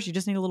things first, you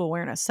just need a little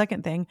awareness.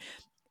 Second thing,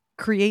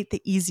 create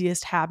the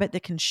easiest habit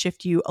that can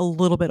shift you a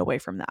little bit away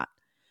from that.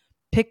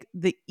 Pick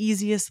the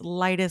easiest,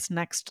 lightest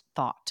next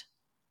thought.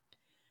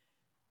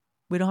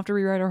 We don't have to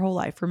rewrite our whole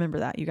life.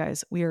 Remember that, you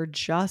guys. We are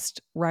just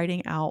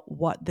writing out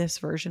what this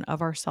version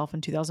of ourself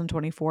in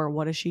 2024,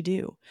 what does she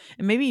do?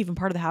 And maybe even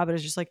part of the habit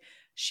is just like,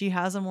 she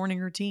has a morning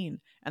routine.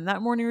 And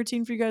that morning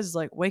routine for you guys is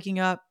like waking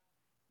up,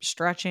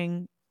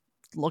 stretching,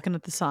 looking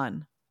at the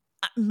sun.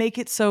 Make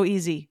it so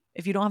easy.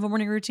 If you don't have a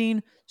morning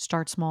routine,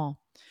 start small.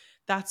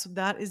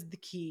 That is the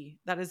key.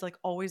 That is like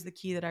always the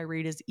key that I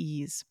read is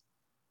ease.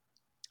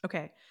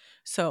 Okay.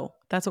 So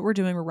that's what we're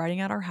doing. We're writing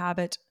out our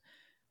habit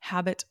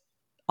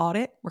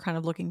audit. We're kind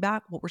of looking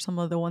back. What were some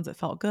of the ones that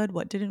felt good?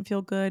 What didn't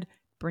feel good?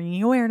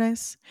 Bringing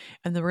awareness.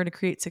 And then we're going to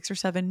create 6 or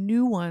 7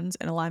 new ones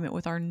in alignment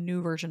with our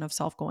new version of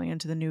self going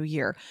into the new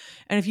year.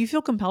 And if you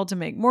feel compelled to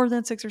make more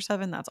than 6 or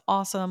 7, that's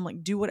awesome.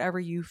 Like do whatever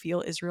you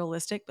feel is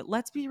realistic, but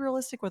let's be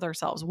realistic with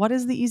ourselves. What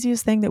is the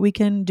easiest thing that we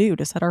can do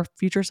to set our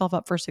future self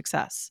up for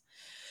success?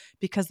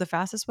 Because the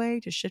fastest way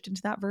to shift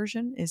into that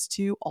version is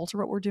to alter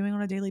what we're doing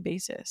on a daily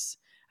basis.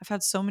 I've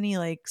had so many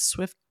like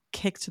swift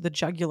kick to the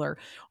jugular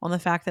on the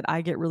fact that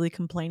I get really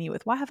complainy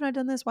with, why haven't I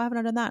done this? Why haven't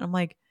I done that? And I'm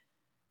like,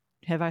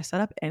 have I set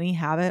up any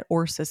habit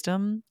or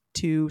system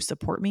to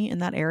support me in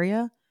that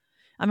area?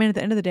 I mean, at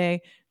the end of the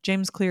day,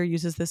 James Clear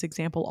uses this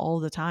example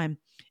all the time.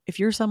 If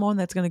you're someone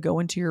that's going to go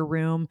into your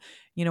room,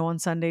 on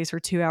Sundays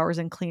for 2 hours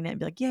and clean it and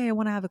be like, yeah, I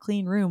want to have a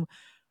clean room.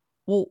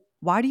 Well,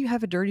 why do you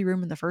have a dirty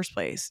room in the first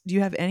place? Do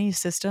you have any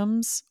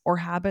systems or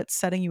habits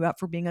setting you up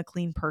for being a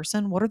clean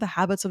person? What are the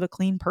habits of a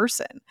clean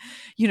person?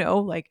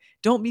 Like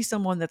don't be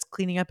someone that's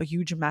cleaning up a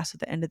huge mess at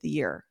the end of the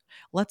year.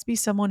 Let's be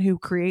someone who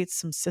creates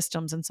some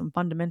systems and some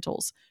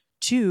fundamentals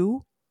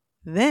to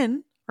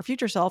then our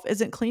future self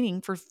isn't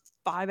cleaning for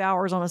 5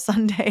 hours on a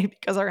Sunday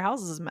because our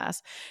house is a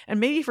mess.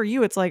 And maybe for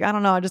you, it's like, I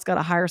don't know, I just got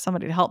to hire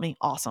somebody to help me.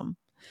 Awesome.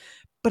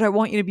 But I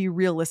want you to be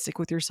realistic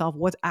with yourself.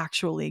 What's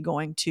actually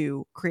going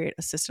to create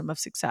a system of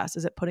success?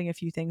 Is it putting a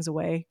few things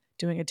away,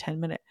 doing a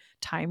 10-minute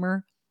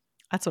timer?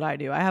 That's what I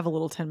do. I have a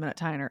little 10-minute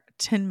timer,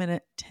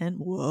 10-minute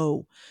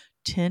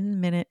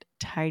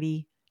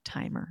tidy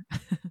timer.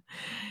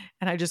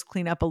 And I just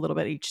clean up a little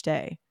bit each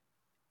day.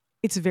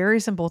 It's very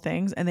simple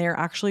things, and they are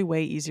actually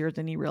way easier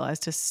than you realize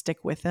to stick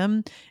with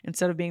them.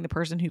 Instead of being the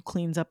person who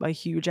cleans up a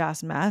huge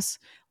ass mess,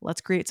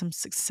 let's create some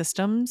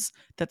systems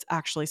that's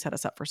actually set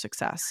us up for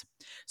success.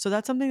 So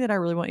that's something that I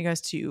really want you guys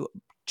to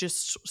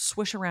just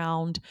swish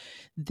around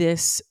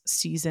this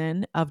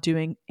season of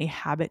doing a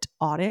habit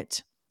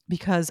audit,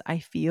 because I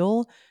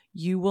feel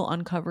You will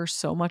uncover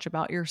so much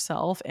about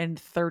yourself in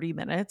 30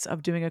 minutes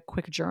of doing a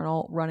quick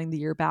journal, running the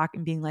year back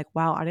and being like,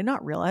 wow, I did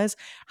not realize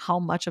how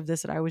much of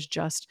this that I was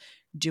just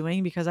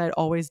doing because I'd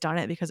always done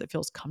it because it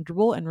feels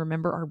comfortable. And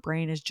remember, our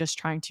brain is just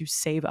trying to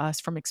save us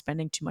from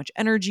expending too much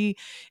energy.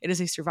 It is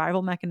a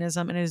survival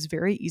mechanism and it is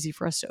very easy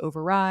for us to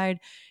override.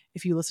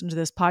 If you listen to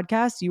this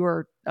podcast, you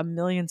are a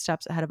million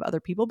steps ahead of other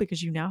people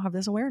because you now have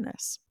this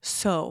awareness.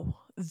 So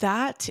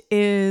that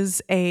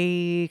is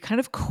a kind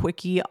of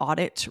quickie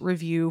audit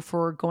review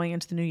for going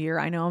into the new year.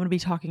 I know I'm going to be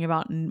talking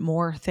about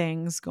more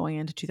things going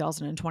into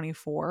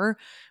 2024,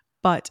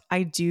 but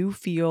I do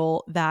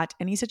feel that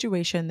any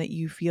situation that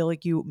you feel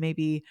like you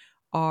maybe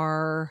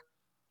are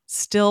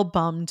still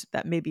bummed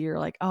that maybe you're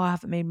like, oh, I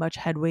haven't made much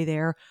headway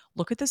there.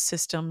 Look at the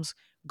systems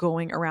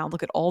going around.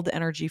 Look at all the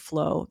energy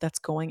flow that's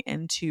going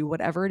into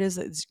whatever it is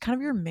that's kind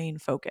of your main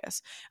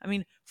focus. I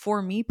mean,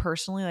 for me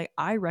personally, like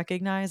I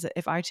recognize that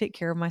if I take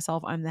care of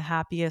myself, I'm the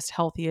happiest,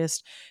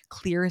 healthiest,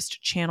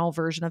 clearest channel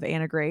version of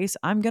Anna Grace.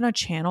 I'm going to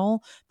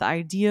channel the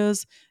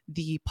ideas,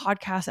 the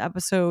podcast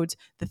episodes,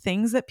 the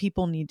things that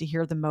people need to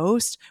hear the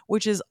most,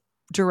 which is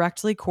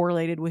directly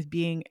correlated with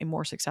being a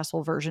more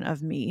successful version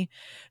of me.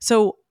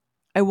 So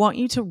I want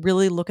you to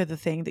really look at the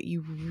thing that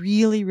you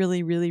really,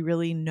 really, really,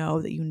 really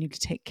know that you need to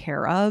take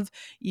care of,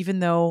 even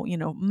though,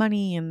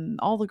 money and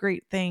all the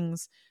great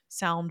things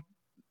sound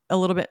a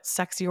little bit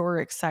sexy or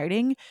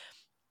exciting.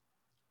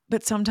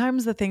 But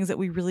sometimes the things that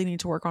we really need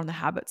to work on, the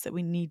habits that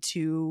we need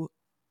to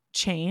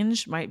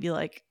change might be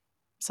like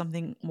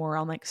something more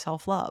on like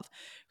self-love.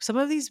 Some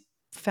of these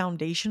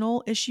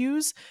foundational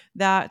issues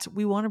that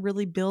we want to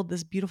really build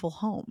this beautiful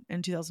home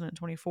in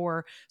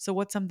 2024. So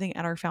what's something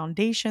at our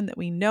foundation that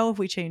we know if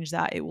we change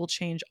that, it will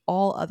change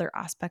all other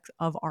aspects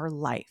of our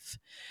life?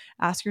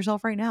 Ask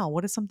yourself right now,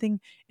 what is something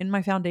in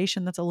my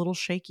foundation that's a little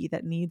shaky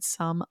that needs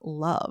some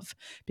love?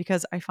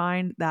 Because I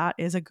find that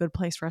is a good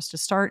place for us to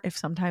start if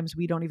sometimes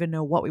we don't even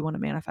know what we want to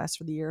manifest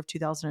for the year of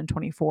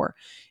 2024.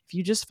 If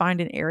you just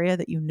find an area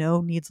that you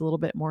know needs a little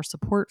bit more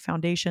support,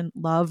 foundation,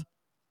 love,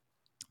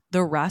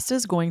 the rest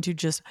is going to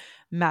just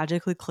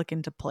magically click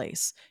into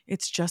place.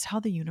 It's just how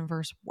the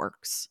universe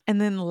works.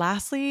 And then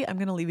lastly, I'm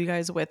going to leave you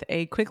guys with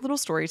a quick little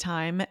story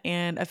time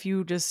and a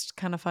few just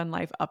kind of fun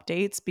life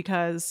updates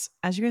because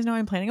as you guys know,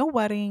 I'm planning a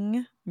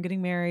wedding. I'm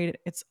getting married.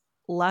 It's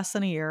less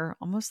than a year,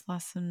 almost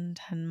less than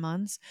 10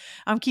 months.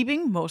 I'm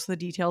keeping most of the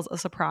details a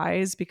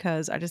surprise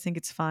because I just think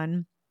it's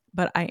fun,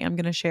 but I am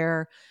going to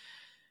share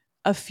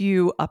a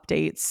few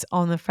updates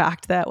on the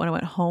fact that when I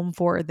went home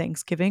for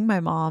Thanksgiving, my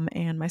mom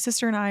and my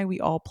sister and I,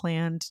 we all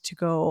planned to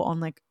go on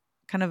like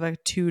kind of a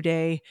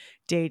 2-day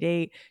day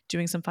date,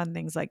 doing some fun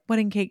things like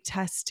wedding cake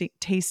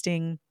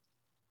tasting,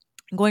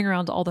 going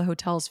around to all the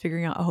hotels,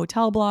 figuring out a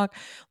hotel block,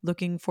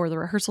 looking for the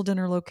rehearsal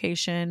dinner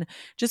location,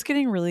 just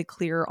getting really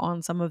clear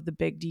on some of the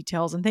big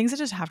details and things that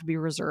just have to be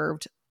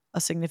reserved a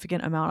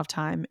significant amount of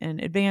time in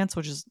advance,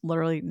 which is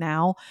literally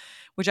now,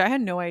 which I had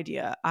no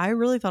idea. I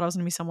really thought I was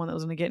going to be someone that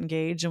was going to get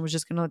engaged and was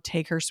just going to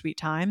take her sweet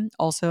time.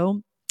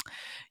 Also,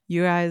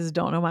 you guys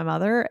don't know my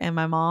mother and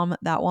my mom.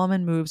 That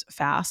woman moves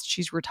fast.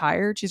 She's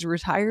retired. She's a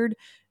retired,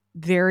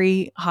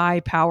 very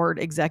high powered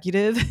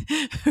executive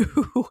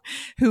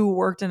who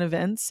worked in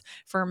events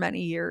for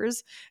many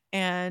years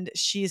and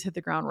she's hit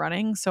the ground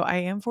running. So I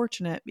am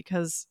fortunate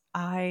because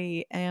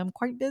I am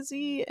quite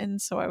busy.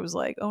 And so I was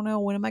like, oh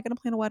no, when am I going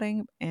to plan a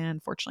wedding?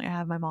 And fortunately, I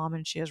have my mom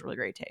and she has really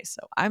great taste.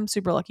 So I'm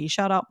super lucky.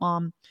 Shout out,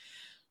 mom.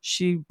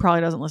 She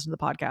probably doesn't listen to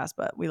the podcast,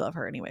 but we love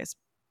her anyways.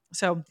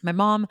 So my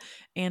mom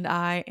and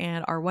I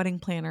and our wedding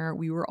planner,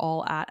 we were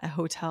all at a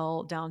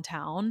hotel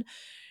downtown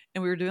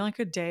and we were doing like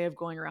a day of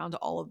going around to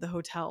all of the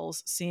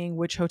hotels, seeing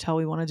which hotel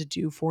we wanted to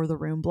do for the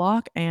room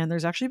block. And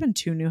there's actually been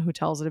 2 new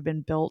hotels that have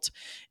been built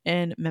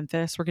in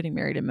Memphis. We're getting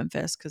married in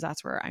Memphis because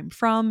that's where I'm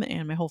from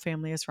and my whole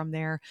family is from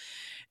there.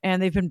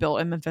 And they've been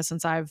built in Memphis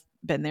since I've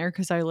been there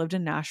because I lived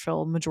in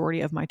Nashville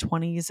majority of my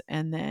 20s.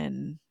 And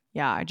then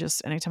yeah,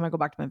 anytime I go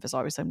back to Memphis,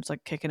 obviously I'm just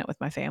like kicking it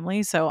with my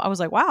family. So I was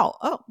like, wow,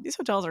 oh, these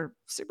hotels are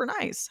super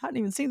nice. Hadn't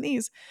even seen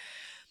these.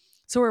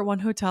 So we're at one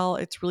hotel.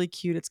 It's really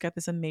cute. It's got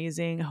this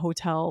amazing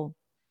hotel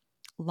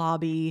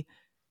lobby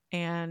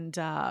and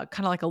kind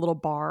of like a little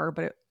bar,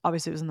 but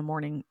obviously it was in the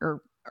morning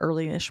or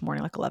early-ish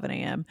morning, like 11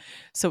 a.m.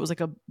 So it was like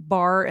a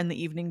bar in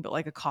the evening, but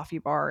like a coffee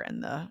bar in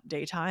the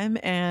daytime.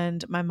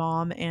 And my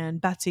mom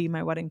and Betsy,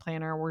 my wedding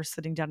planner, were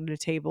sitting down at a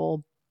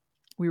table.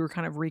 We were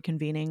kind of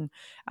reconvening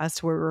as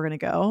to where we were going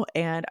to go.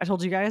 And I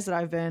told you guys that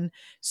I've been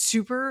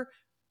super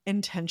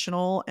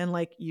intentional and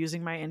like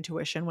using my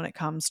intuition when it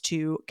comes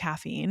to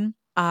caffeine.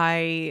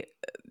 I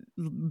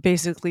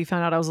basically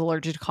found out I was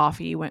allergic to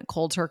coffee, went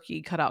cold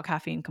turkey, cut out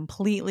caffeine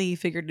completely,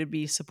 figured it'd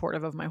be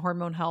supportive of my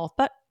hormone health.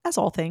 But as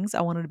all things,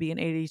 I wanted to be an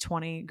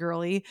 80-20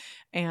 girly.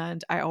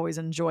 And I always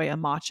enjoy a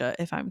matcha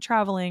if I'm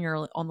traveling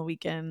or on the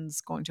weekends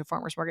going to a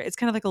farmer's market. It's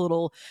kind of like a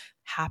little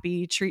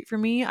happy treat for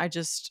me. I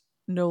just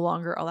no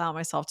longer allow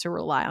myself to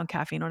rely on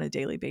caffeine on a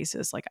daily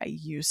basis like I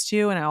used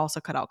to. And I also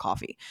cut out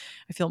coffee.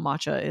 I feel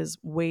matcha is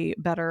way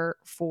better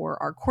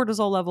for our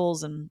cortisol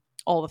levels and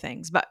all the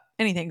things. But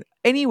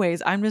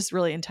anyways, I'm just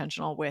really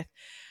intentional with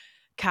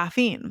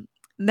caffeine.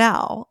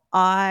 Now,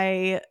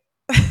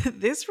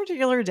 this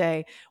particular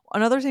day,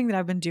 another thing that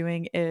I've been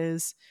doing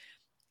is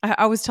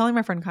I was telling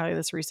my friend Kylie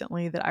this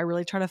recently that I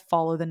really try to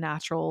follow the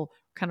natural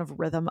kind of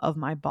rhythm of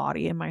my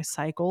body and my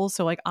cycle.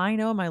 So, like, I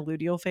know in my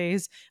luteal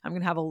phase, I'm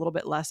going to have a little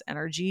bit less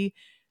energy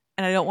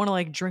and I don't want to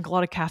like drink a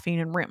lot of caffeine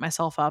and ramp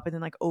myself up and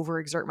then like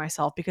overexert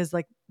myself because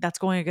like that's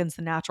going against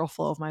the natural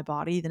flow of my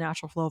body. The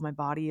natural flow of my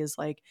body is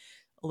like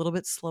a little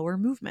bit slower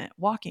movement,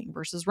 walking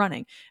versus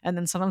running. And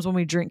then sometimes when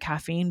we drink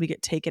caffeine, we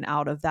get taken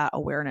out of that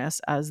awareness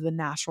as the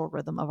natural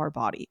rhythm of our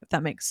body, if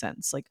that makes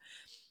sense. Like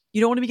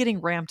you don't want to be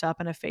getting ramped up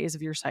in a phase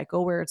of your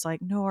cycle where it's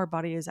like, no, our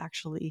body is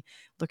actually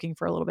looking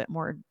for a little bit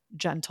more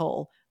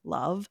gentle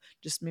love,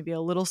 just maybe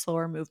a little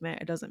slower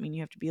movement. It doesn't mean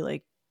you have to be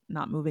like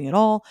not moving at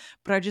all,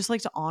 but I just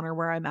like to honor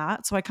where I'm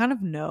at. So I kind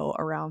of know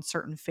around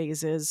certain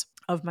phases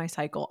of my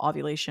cycle,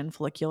 ovulation,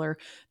 follicular,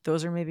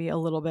 those are maybe a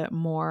little bit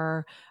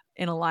more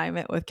in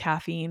alignment with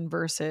caffeine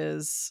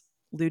versus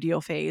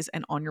luteal phase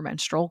and on your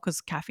menstrual because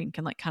caffeine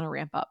can like kind of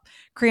ramp up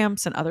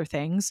cramps and other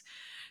things.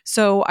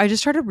 So I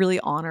just try to really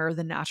honor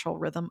the natural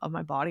rhythm of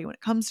my body when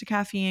it comes to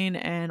caffeine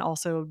and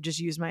also just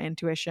use my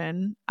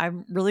intuition.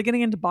 I'm really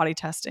getting into body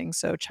testing.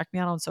 So check me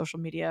out on social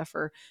media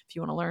for if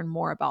you want to learn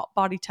more about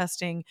body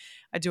testing.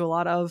 I do a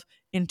lot of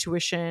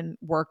intuition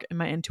work in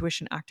my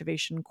intuition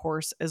activation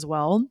course as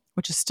well,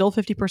 which is still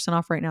 50%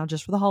 off right now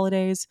just for the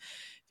holidays.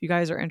 If you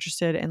guys are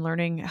interested in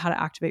learning how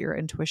to activate your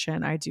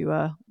intuition, I do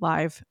a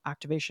live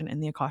activation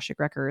in the Akashic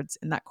Records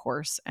in that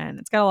course, and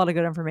it's got a lot of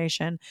good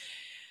information.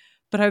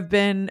 But I've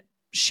been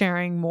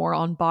sharing more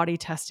on body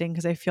testing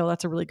because I feel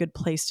that's a really good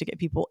place to get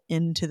people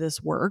into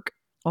this work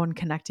on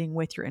connecting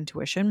with your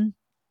intuition.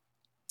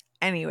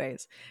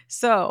 Anyways,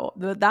 so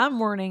that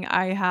morning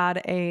I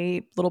had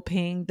a little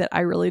ping that I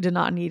really did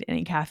not need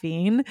any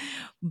caffeine,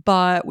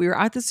 but we were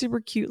at this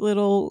super cute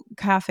little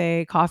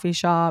coffee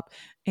shop,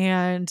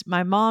 and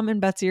my mom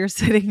and Betsy are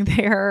sitting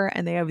there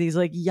and they have these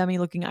like yummy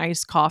looking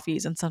iced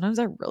coffees. And sometimes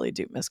I really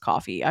do miss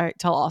coffee. I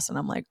tell Austin,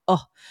 I'm like,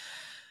 oh,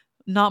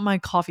 not my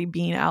coffee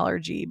bean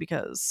allergy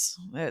because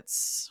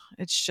it's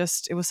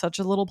just it was such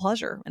a little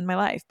pleasure in my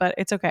life, but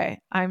it's okay.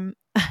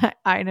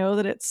 I know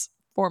that it's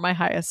for my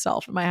highest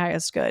self, my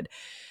highest good.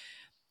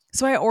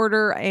 So I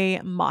order a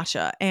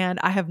matcha and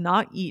I have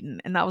not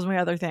eaten. And that was my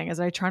other thing is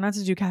I try not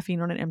to do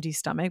caffeine on an empty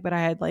stomach, but I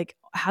had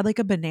like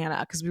a banana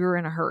because we were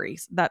in a hurry.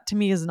 That to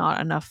me is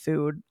not enough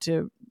food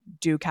to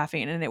do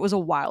caffeine. And it was a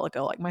while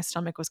ago. Like my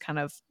stomach was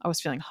I was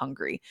feeling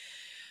hungry.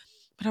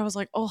 But I was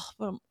like, oh,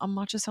 but a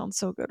matcha sounds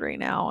so good right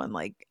now. And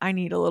like I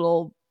need a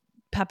little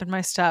pep in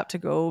my step to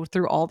go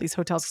through all these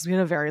hotels because we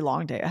had a very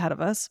long day ahead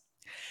of us.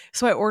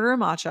 So I order a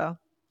matcha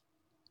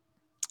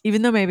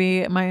even though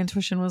maybe my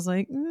intuition was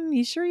like,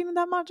 you sure you need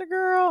that matcha,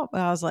 girl? But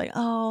I was like,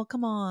 oh,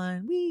 come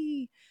on.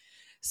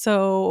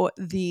 So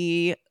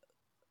the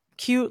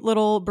cute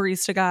little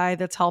barista guy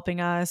that's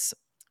helping us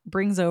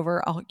brings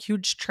over a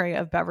huge tray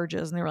of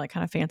beverages, and they were like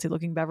kind of fancy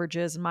looking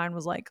beverages. And mine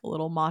was like a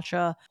little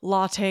matcha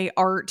latte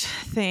art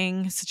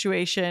thing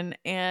situation.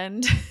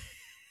 And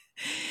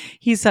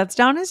he sets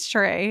down his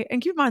tray,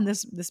 and keep in mind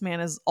this man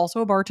is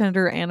also a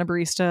bartender and a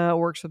barista,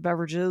 works with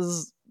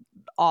beverages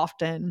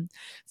often.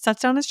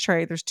 Sets down his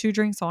tray. There's two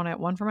drinks on it,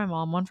 one for my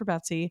mom, one for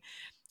Betsy.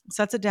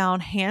 Sets it down,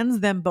 hands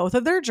them both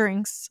of their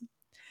drinks.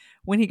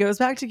 When he goes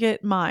back to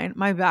get mine,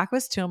 my back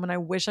was to him, and I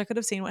wish I could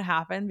have seen what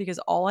happened because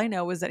all I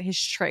know is that his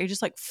tray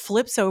just like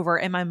flips over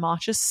and my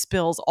matcha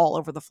spills all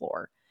over the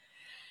floor.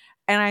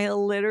 And I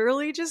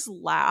literally just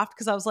laughed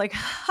because I was like,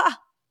 ha,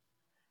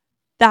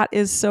 that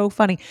is so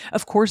funny.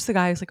 Of course, the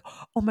guy is like,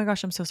 oh my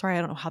gosh, I'm so sorry.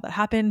 I don't know how that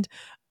happened.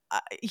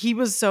 He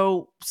was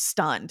so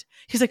stunned.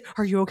 He's like,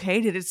 are you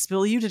okay? Did it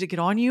spill you? Did it get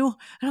on you?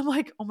 And I'm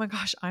like, oh my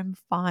gosh, I'm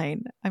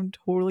fine. I'm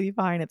totally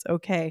fine. It's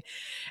okay.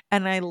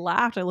 And I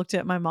laughed. I looked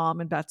at my mom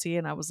and Betsy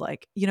and I was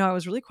like, I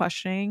was really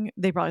questioning.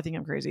 They probably think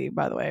I'm crazy,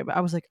 by the way, but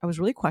I was like, I was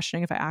really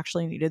questioning if I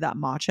actually needed that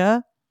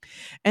matcha.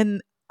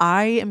 And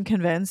I am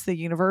convinced the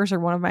universe or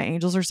one of my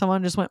angels or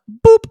someone just went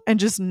boop and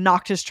just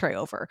knocked his tray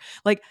over.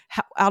 Like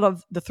out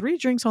of the three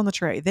drinks on the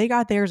tray, they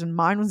got theirs and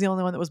mine was the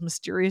only one that was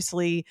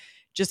mysteriously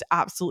just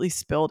absolutely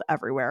spilled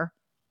everywhere.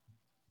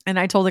 And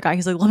I told the guy,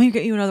 he's like, let me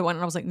get you another one.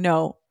 And I was like,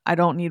 no, I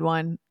don't need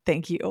one.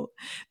 Thank you.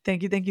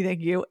 Thank you. Thank you.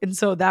 Thank you. And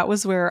so that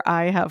was where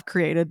I have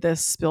created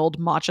this spilled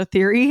matcha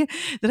theory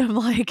that I'm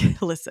like,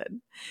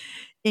 listen,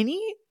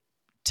 any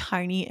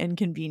tiny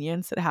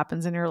inconvenience that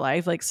happens in your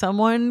life, like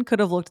someone could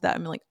have looked at that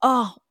and been like,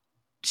 oh,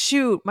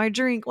 shoot, my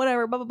drink,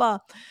 whatever, blah, blah, blah.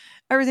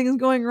 Everything is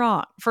going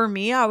wrong. For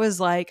me, I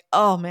was like,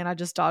 oh man, I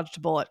just dodged a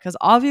bullet because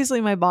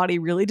obviously my body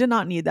really did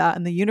not need that.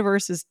 And the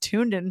universe is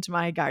tuned into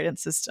my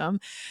guidance system.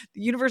 The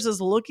universe is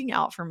looking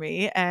out for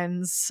me.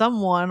 And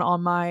someone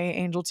on my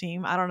angel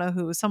team, I don't know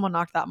who, someone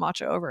knocked that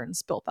matcha over and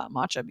spilt that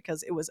matcha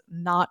because it was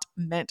not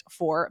meant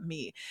for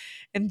me.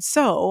 And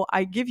so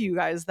I give you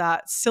guys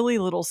that silly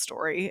little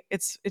story.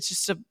 It's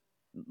just a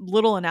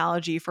little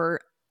analogy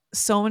for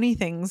so many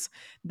things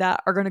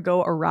that are going to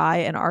go awry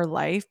in our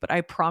life, but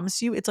I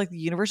promise you it's like the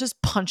universe is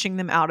punching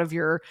them out of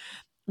your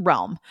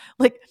realm.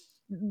 Like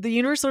the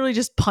universe literally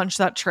just punched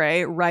that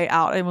tray right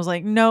out and was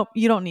like, nope,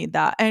 you don't need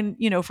that. And,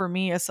 for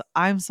me, as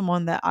I'm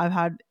someone that I've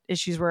had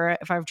issues where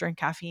if I've drank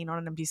caffeine on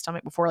an empty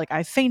stomach before, like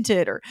I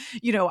fainted or,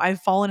 I've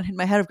fallen and hit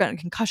my head, I've gotten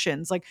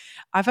concussions. Like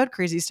I've had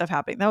crazy stuff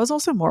happening. That was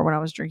also more when I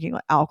was drinking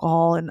like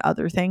alcohol and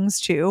other things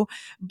too.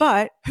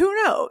 But who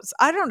knows?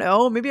 I don't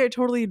know. Maybe I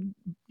totally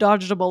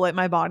dodged a bullet.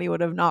 My body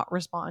would have not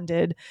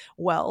responded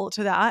well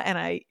to that. And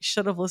I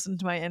should have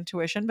listened to my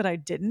intuition, but I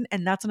didn't.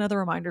 And that's another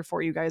reminder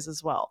for you guys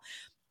as well.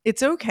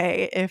 It's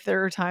okay if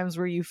there are times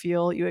where you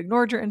feel you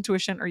ignored your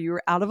intuition or you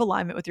were out of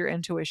alignment with your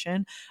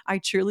intuition. I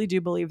truly do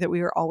believe that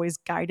we are always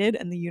guided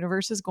and the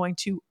universe is going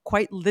to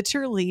quite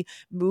literally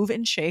move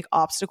and shake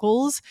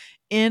obstacles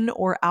in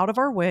or out of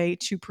our way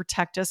to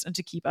protect us and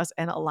to keep us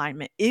in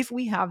alignment. If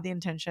we have the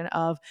intention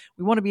of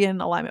we want to be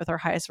in alignment with our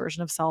highest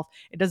version of self,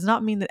 it does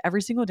not mean that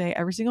every single day,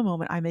 every single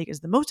moment I make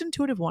is the most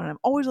intuitive one and I'm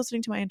always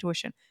listening to my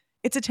intuition.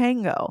 It's a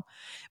tango.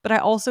 But I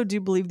also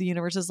do believe the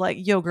universe is like,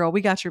 yo, girl,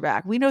 we got your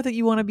back. We know that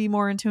you want to be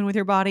more in tune with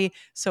your body.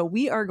 So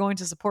we are going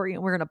to support you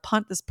and we're going to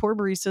punt this poor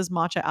barista's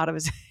matcha out of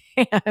his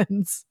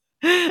hands.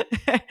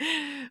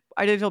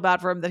 I did feel bad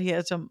for him that he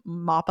had to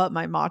mop up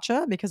my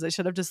matcha because I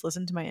should have just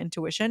listened to my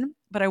intuition.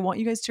 But I want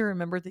you guys to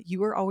remember that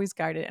you are always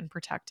guided and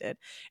protected.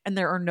 And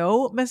there are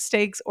no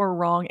mistakes or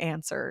wrong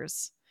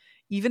answers.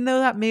 Even though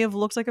that may have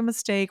looked like a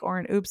mistake or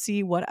an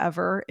oopsie,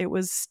 whatever, it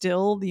was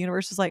still the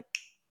universe is like,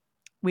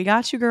 we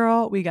got you,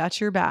 girl. We got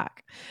your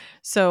back.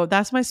 So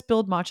that's my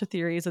spilled matcha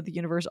theory, is that the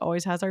universe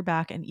always has our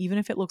back. And even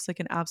if it looks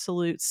like an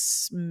absolute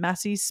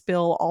messy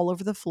spill all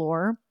over the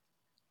floor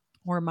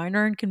or a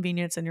minor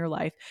inconvenience in your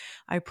life,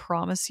 I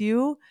promise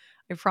you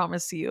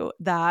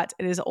that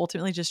it is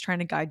ultimately just trying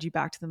to guide you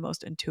back to the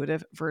most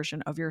intuitive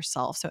version of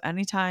yourself. So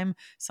anytime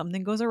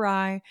something goes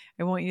awry,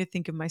 I want you to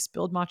think of my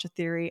spilled matcha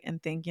theory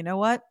and think, you know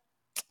what?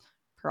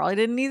 Probably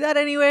didn't need that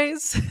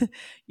anyways.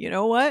 You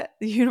know what?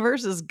 The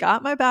universe has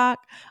got my back.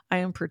 I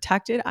am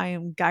protected. I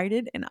am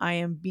guided, and I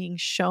am being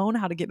shown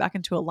how to get back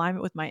into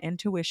alignment with my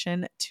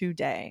intuition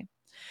today.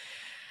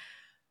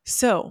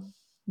 So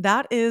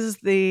that is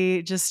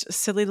the just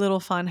silly little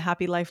fun,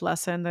 happy life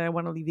lesson that I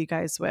want to leave you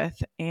guys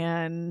with.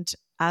 And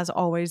as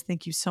always,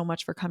 thank you so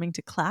much for coming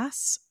to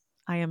class.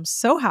 I am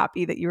so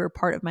happy that you're a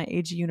part of my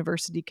AG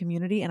University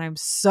community, and I'm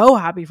so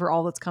happy for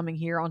all that's coming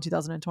here on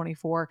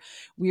 2024.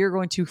 We are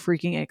going to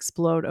freaking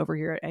explode over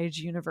here at AG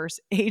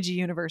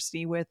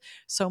University with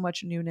so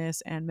much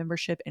newness and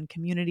membership and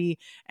community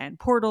and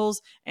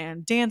portals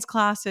and dance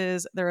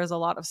classes. There is a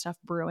lot of stuff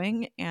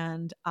brewing,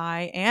 and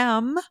I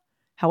am,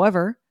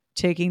 however,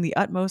 taking the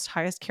utmost,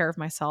 highest care of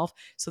myself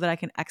so that I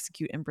can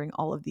execute and bring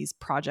all of these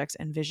projects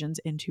and visions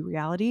into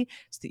reality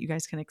so that you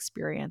guys can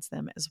experience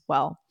them as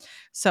well.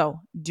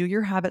 So do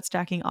your habit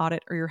stacking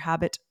audit or your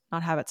habit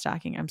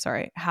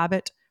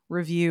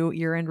review,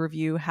 year-end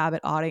review,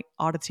 habit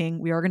auditing.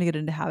 We are going to get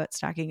into habit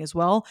stacking as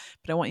well,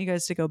 but I want you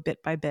guys to go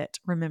bit by bit.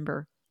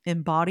 Remember,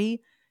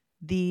 embody.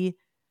 The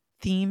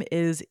theme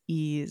is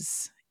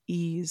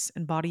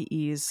embody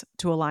ease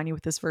to align you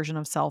with this version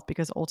of self,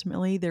 because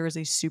ultimately there is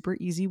a super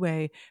easy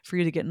way for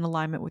you to get in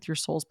alignment with your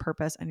soul's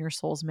purpose and your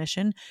soul's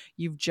mission.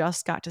 You've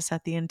just got to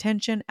set the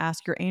intention,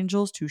 ask your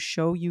angels to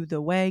show you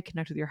the way,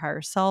 connect with your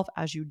higher self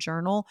as you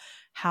journal.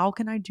 How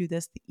can I do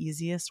this the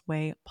easiest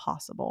way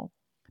possible?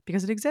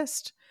 Because it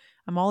exists.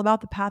 I'm all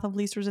about the path of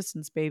least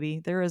resistance,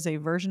 baby. There is a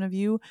version of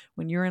you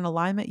when you're in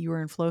alignment, you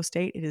are in flow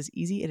state. It is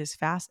easy, it is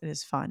fast, it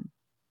is fun.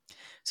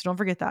 So don't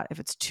forget that. If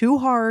it's too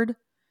hard,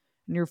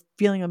 and you're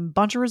feeling a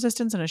bunch of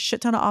resistance and a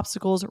shit ton of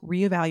obstacles,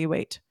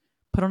 reevaluate.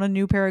 Put on a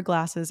new pair of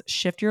glasses,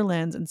 shift your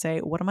lens, and say,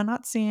 what am I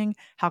not seeing?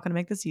 How can I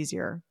make this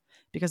easier?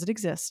 Because it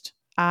exists.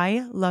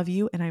 I love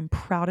you and I'm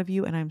proud of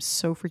you, and I'm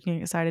so freaking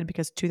excited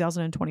because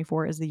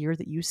 2024 is the year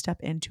that you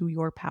step into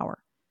your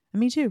power. And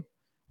me too.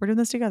 We're doing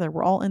this together.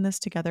 We're all in this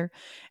together.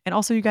 And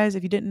also, you guys,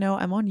 if you didn't know,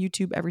 I'm on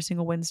YouTube every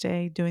single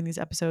Wednesday doing these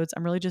episodes.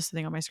 I'm really just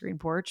sitting on my screen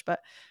porch, but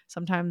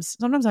sometimes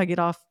I get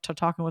off to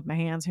talking with my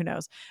hands. Who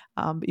knows?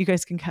 But you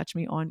guys can catch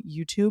me on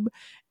YouTube,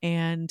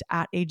 and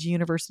at AG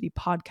University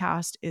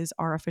Podcast is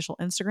our official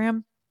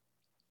Instagram,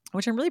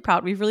 which I'm really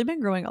proud. We've really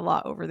been growing a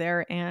lot over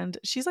there, and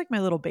she's like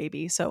my little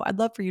baby. So I'd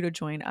love for you to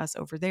join us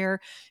over there.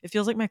 It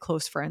feels like my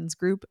close friends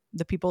group,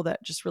 the people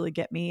that just really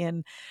get me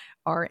and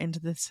are into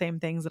the same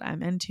things that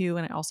I'm into.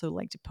 And I also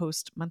like to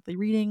post monthly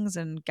readings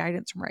and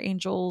guidance from our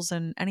angels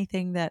and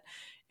anything that,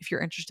 if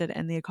you're interested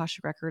in the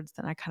Akashic Records,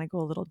 then I kind of go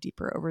a little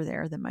deeper over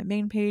there than my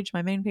main page.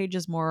 My main page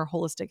is more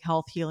holistic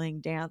health, healing,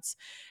 dance,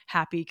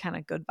 happy, kind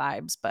of good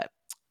vibes. But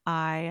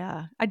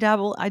I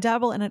dabble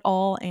in it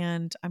all,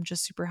 and I'm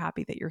just super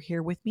happy that you're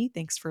here with me.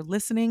 Thanks for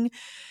listening.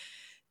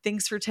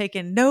 Thanks for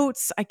taking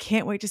notes. I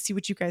can't wait to see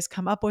what you guys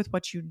come up with,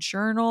 what you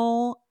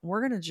journal.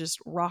 We're going to just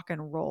rock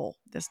and roll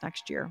this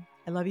next year.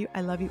 I love you. I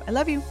love you. I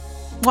love you.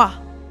 Mwah.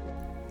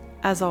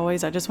 As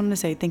always, I just wanted to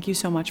say thank you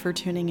so much for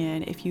tuning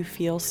in. If you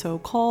feel so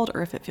called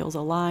or if it feels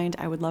aligned,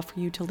 I would love for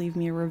you to leave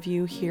me a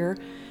review here.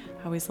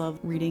 I always love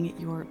reading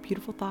your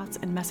beautiful thoughts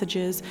and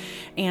messages.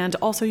 And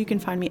also you can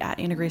find me at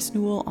Anna Grace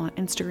Newell on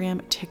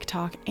Instagram,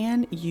 TikTok,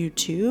 and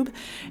YouTube.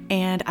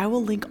 And I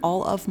will link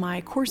all of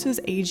my courses,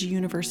 AG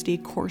University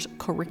course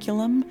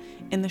curriculum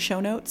in the show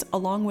notes,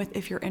 along with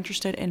if you're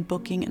interested in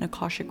booking an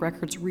Akashic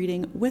Records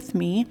reading with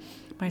me.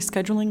 My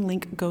scheduling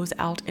link goes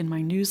out in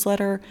my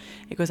newsletter.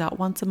 It goes out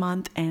once a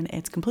month and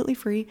it's completely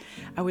free.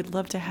 I would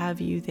love to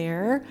have you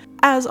there.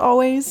 As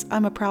always,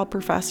 I'm a proud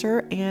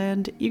professor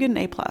and you get an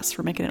A+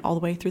 for making it all the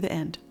way through the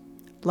end.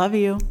 Love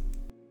you.